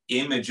 you know,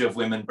 image of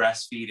women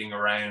breastfeeding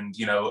around,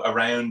 you know,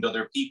 around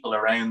other people,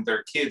 around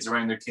their kids,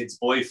 around their kids'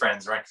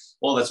 boyfriends, right?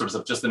 All that sort of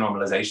stuff. Just the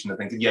normalization. I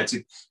think. Yeah.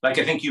 I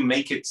think you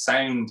make it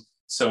sound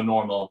so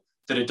normal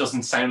that it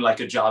doesn't sound like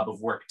a job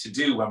of work to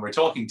do when we're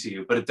talking to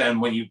you. But then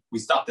when we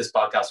stop this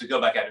podcast, we go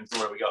back out into the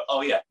world, we go,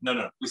 oh yeah,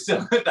 no, we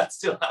still, that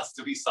still has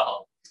to be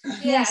solved.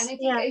 Yeah, and I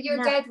think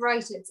you're dead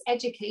right. It's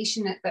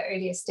education at the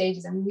earliest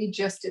stages. I mean, we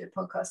just did a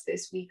podcast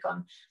this week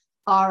on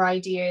our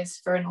ideas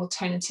for an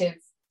alternative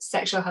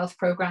sexual health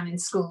program in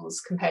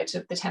schools compared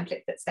to the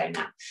template that's there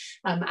now.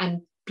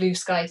 And Blue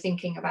Sky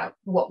thinking about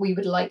what we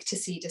would like to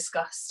see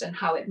discussed and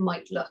how it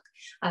might look.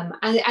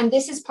 And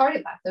this is part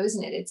of that though,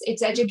 isn't it?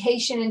 It's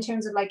education in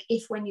terms of like,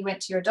 if when you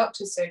went to your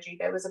doctor's surgery,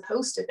 there was a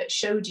poster that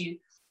showed you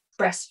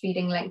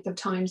breastfeeding length of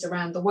times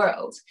around the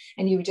world,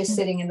 and you were just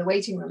sitting in the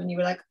waiting room and you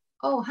were like,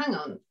 oh, hang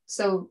on.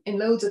 So in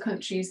loads of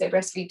countries, they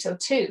breastfeed till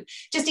 2.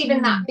 Just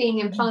even that being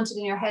implanted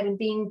in your head and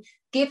being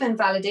given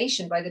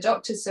validation by the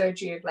doctor's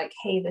surgery of like,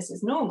 hey, this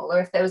is normal. Or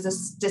if there was a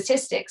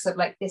statistics of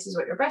like, this is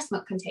what your breast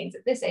milk contains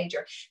at this age,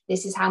 or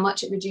this is how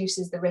much it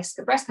reduces the risk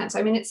of breast cancer.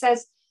 I mean, it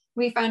says,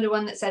 we found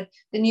one that said,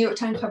 the New York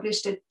Times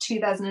published a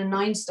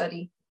 2009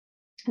 study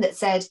that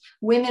said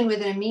women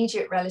with an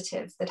immediate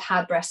relative that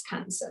had breast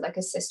cancer, like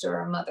a sister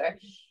or a mother,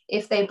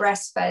 if they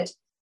breastfed,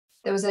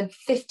 there was a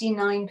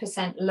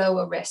 59%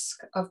 lower risk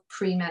of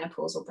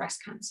premenopausal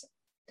breast cancer.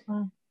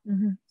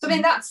 Mm-hmm. So I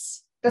mean,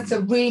 that's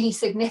a really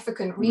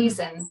significant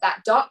reason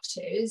that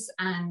doctors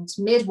and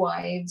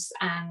midwives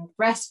and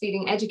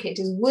breastfeeding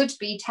educators would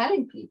be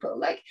telling people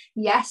like,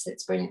 yes,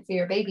 it's brilliant for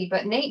your baby,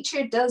 but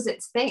nature does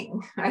its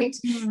thing, right?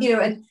 Mm-hmm. You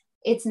know, and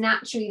it's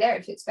naturally there.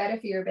 If it's better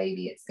for your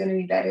baby, it's going to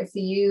be better for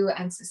you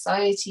and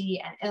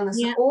society and illness,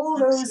 all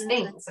those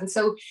things. And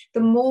so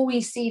the more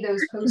we see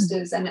those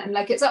posters, and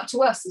like, it's up to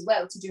us as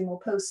well to do more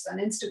posts on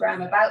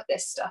Instagram about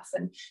this stuff,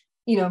 and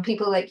you know,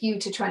 people like you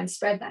to try and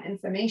spread that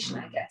information,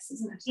 I guess,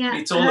 isn't it? Yeah,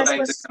 it's all about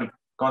the kind of,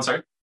 go on,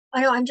 sorry.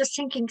 I know, I'm just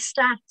thinking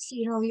stats,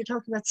 you know, you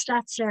talk about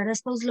stats there, and I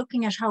suppose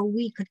looking at how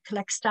we could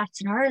collect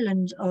stats in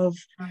Ireland of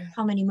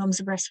how many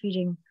mums are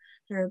breastfeeding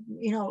there,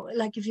 you know,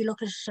 like if you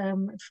look at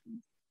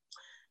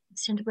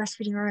Extended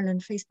Breastfeeding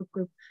Ireland Facebook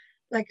group,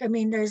 like, I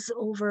mean, there's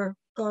over,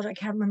 God, I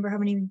can't remember how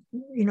many,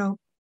 you know,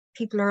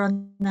 people are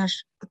on that,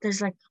 but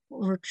there's like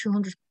over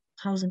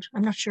 200,000.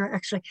 I'm not sure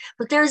actually,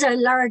 but there's a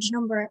large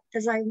number,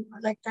 because I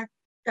like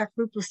that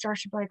group was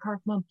started by a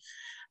Cork mum,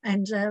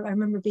 and I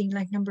remember being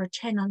like number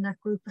 10 on that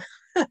group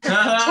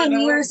 10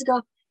 years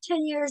ago.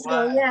 10 years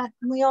ago, yeah,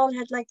 and we all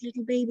had like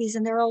little babies,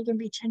 and they're all going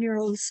to be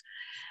 10-year-olds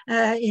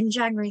in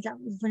January. That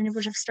when it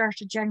would have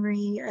started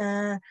January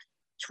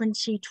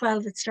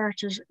 2012 it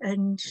started,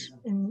 and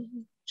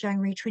in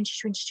January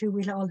 2022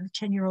 we'll all have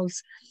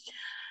 10-year-olds.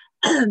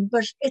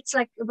 But it's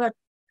like about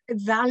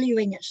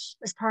valuing it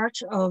as part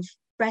of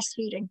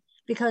breastfeeding,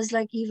 because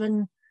like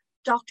even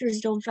doctors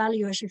don't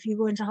value it. If you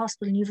go into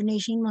hospital and you have an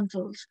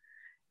 18-month-old,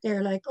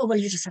 they're like, oh well,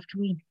 you just have to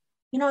wean,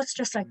 you know. It's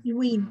just like, you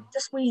wean,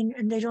 just wean,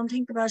 and they don't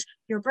think about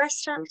your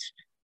breast health.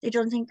 They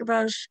don't think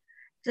about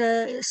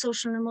the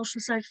social and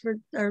emotional side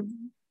or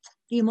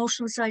the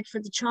emotional side for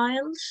the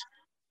child.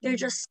 They're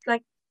just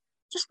like,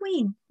 just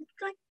wean,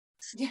 like,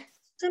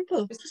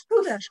 simple, just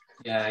do that.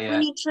 We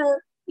need to,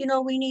 you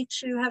know, we need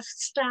to have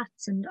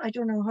stats, and I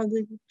don't know how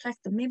we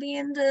collect them. Maybe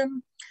in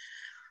the,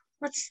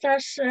 what's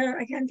that?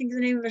 I can't think of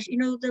the name of it. You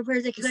know,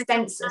 where they collect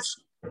census.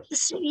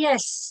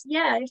 Yes,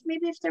 yeah.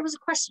 If there was a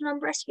question on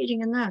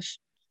breastfeeding and that.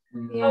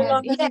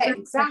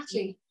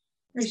 Exactly.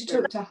 We should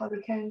talk to Holly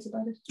Cairns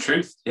about it.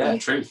 Truth,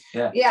 truth.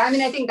 I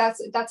mean, I think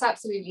that's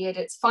absolutely it.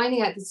 It's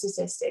finding out the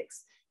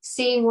statistics,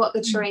 seeing what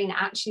the terrain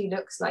actually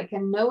looks like,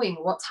 and knowing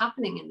what's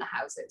happening in the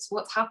houses,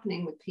 what's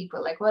happening with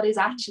people, like what is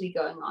actually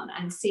going on,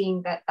 and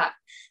seeing that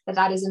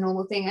is a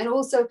normal thing. And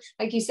also,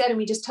 like you said, and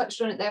we just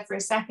touched on it there for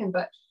a second,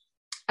 but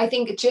I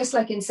think just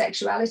like in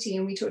sexuality,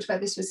 and we talked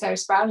about this with Sarah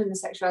Sproul in the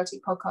sexuality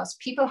podcast,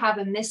 people have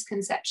a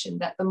misconception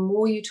that the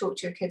more you talk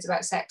to your kids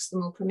about sex, the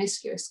more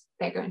promiscuous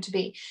they're going to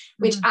be,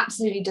 which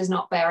absolutely does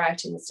not bear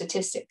out in the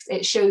statistics.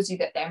 It shows you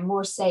that they're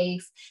more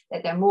safe,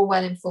 that they're more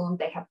well-informed,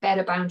 they have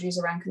better boundaries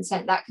around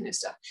consent, that kind of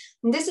stuff.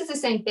 And this is the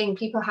same thing.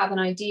 People have an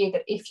idea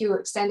that if you're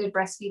extended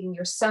breastfeeding,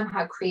 you're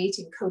somehow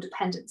creating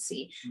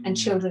codependency and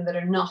children that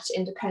are not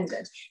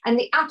independent. And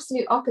the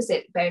absolute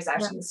opposite bears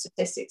out in the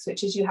statistics,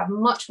 which is you have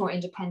much more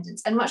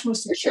independence and much more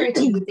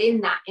security within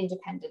that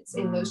independence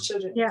in those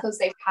children, because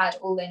they've had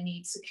all their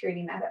needs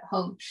securely met at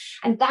home.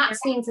 And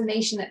that's the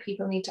information that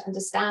people need to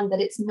understand,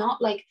 that it's not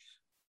like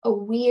a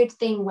weird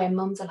thing where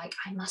mums are like,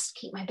 I must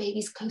keep my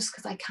babies close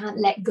because I can't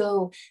let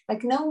go.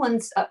 Like no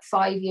one's at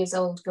 5 years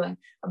old going,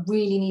 I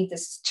really need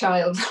this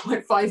child,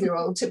 my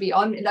 5-year-old, to be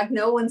on me. Like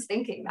no one's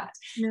thinking that.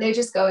 No. They're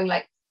just going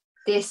like,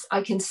 this,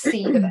 I can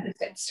see the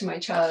benefits to my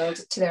child,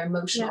 to their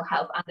emotional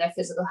health and their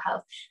physical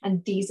health.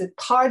 And these are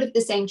part of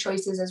the same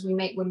choices as we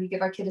make when we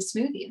give our kid a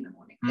smoothie in the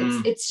morning.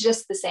 It's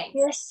just the same.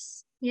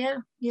 Yes.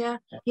 Yeah.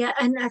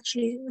 And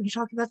actually, when you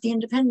talk about the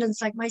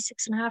independence, like my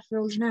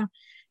 6.5-year-old now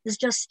is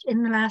just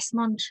in the last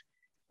month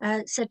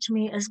said to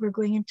me as we're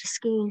going into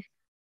school,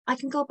 I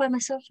can go by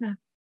myself now.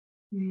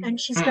 And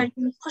she's kind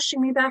of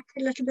pushing me back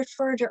a little bit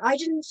further. I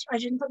didn't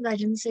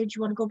say, do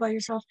you want to go by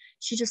yourself?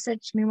 She just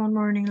said to me one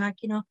morning, like,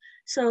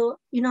 so,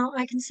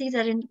 I can see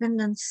that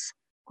independence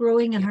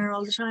growing in her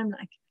all the time.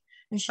 Like,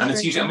 and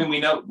it's usually, I mean,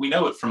 we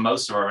know it from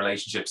most of our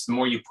relationships. The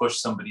more you push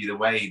somebody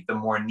away, the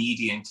more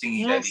needy and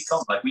clingy they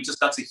become. Like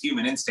that's a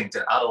human instinct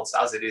in adults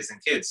as it is in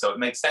kids. So it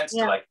makes sense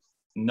to like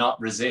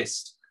not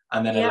resist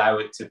and then allow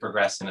it to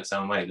progress in its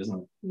own way, doesn't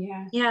it?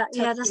 Yeah.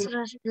 That's what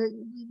I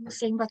was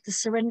saying about the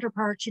surrender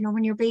part.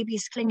 When your baby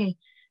is clingy,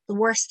 the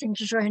worst thing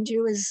to try and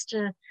do is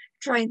to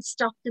try and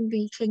stop them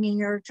being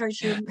clingy or try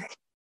to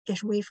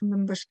get away from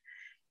them. But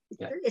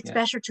it's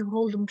better to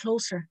hold them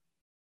closer.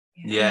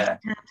 Together.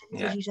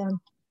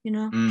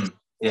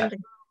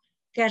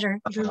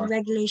 It'll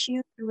regulate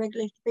you, it'll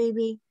regulate the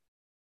baby.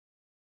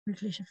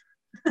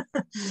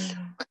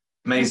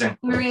 Amazing.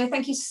 Maria,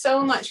 thank you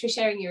so much for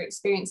sharing your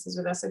experiences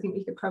with us. I think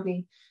we could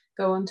probably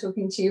go on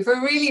talking to you for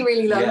a really,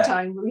 really long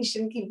time, but we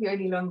shouldn't keep you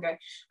any longer.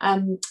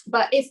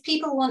 But if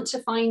people want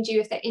to find you,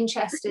 if they're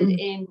interested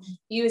in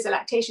you as a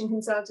lactation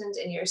consultant,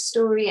 in your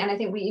story, and I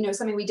think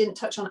something we didn't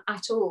touch on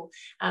at all,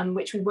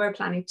 which we were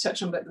planning to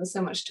touch on, but there was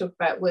so much to talk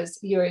about, was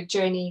your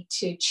journey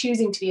to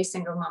choosing to be a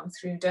single mum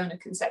through donor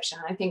conception.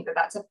 And I think that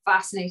that's a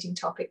fascinating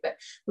topic that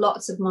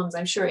lots of mums,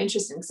 I'm sure, are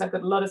interested in, because I've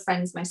got a lot of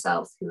friends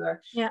myself who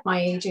are my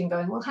age and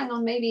going, well, hang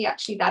on, maybe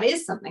actually that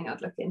is something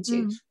I'd look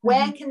into.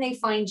 Where can they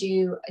find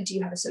you? Do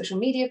you have a social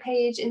media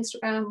page,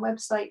 Instagram,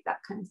 website,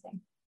 that kind of thing?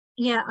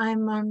 Yeah,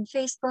 I'm on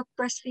Facebook,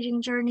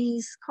 Breastfeeding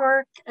Journeys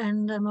Cork,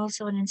 and I'm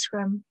also on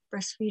Instagram,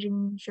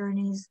 Breastfeeding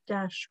Journeys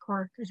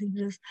Cork, I think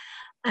it is.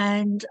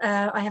 And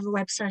I have a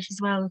website as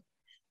well,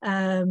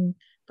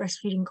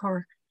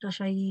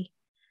 breastfeedingcork.ie.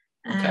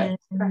 Okay.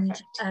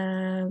 And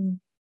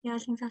I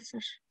think that's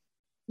it.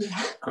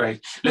 Yeah.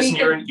 Great. Listen,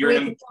 we'll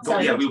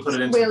put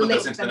it into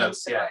the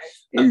notes. Yeah.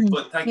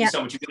 But thank you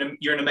so much.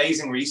 You're an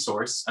amazing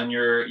resource, and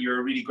you're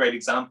a really great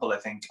example, I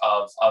think,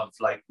 of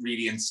like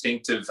really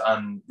instinctive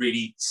and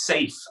really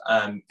safe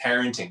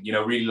parenting.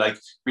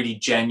 Really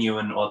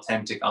genuine,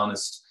 authentic,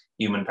 honest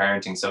human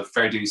parenting. So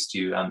fair dues to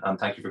you, and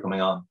thank you for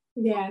coming on.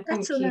 Yeah,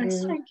 that's so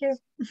nice. Thank you.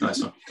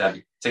 Nice one,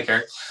 Debbie. Take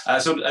care.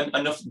 So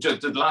enough.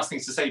 The last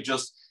things to say,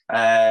 just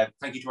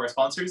thank you to our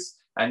sponsors.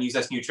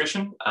 Newzest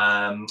Nutrition,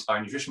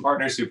 our nutrition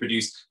partners who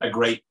produce a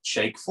great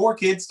shake for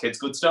kids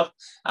good stuff,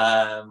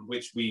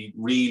 which we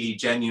really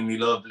genuinely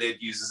love.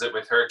 Liv uses it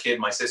with her kid,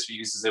 my sister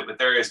uses it with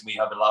theirs, and we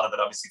have a lot of it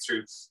obviously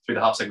through the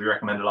Hopsec. We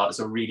recommend a lot. It's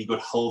a really good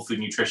whole food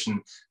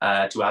nutrition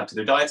to add to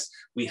their diets.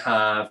 We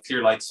have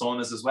Clear Light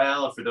saunas as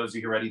well. For those of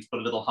you who are ready to put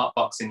a little hot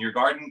box in your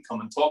garden, come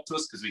and talk to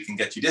us, because we can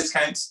get you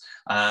discounts.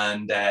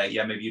 And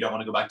maybe you don't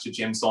want to go back to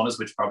gym saunas,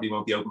 which probably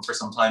won't be open for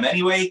some time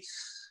anyway.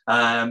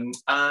 And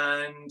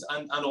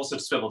also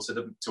to Swivel,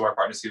 to our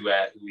partners who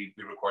we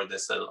record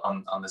this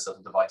on this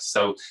little device.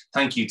 So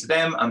thank you to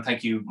them, and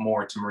thank you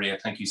more to Maria.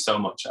 Thank you so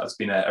much. It's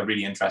been a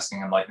really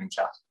interesting, enlightening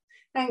chat.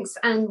 Thanks,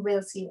 and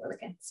we'll see you all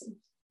again soon.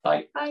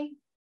 Bye. Bye.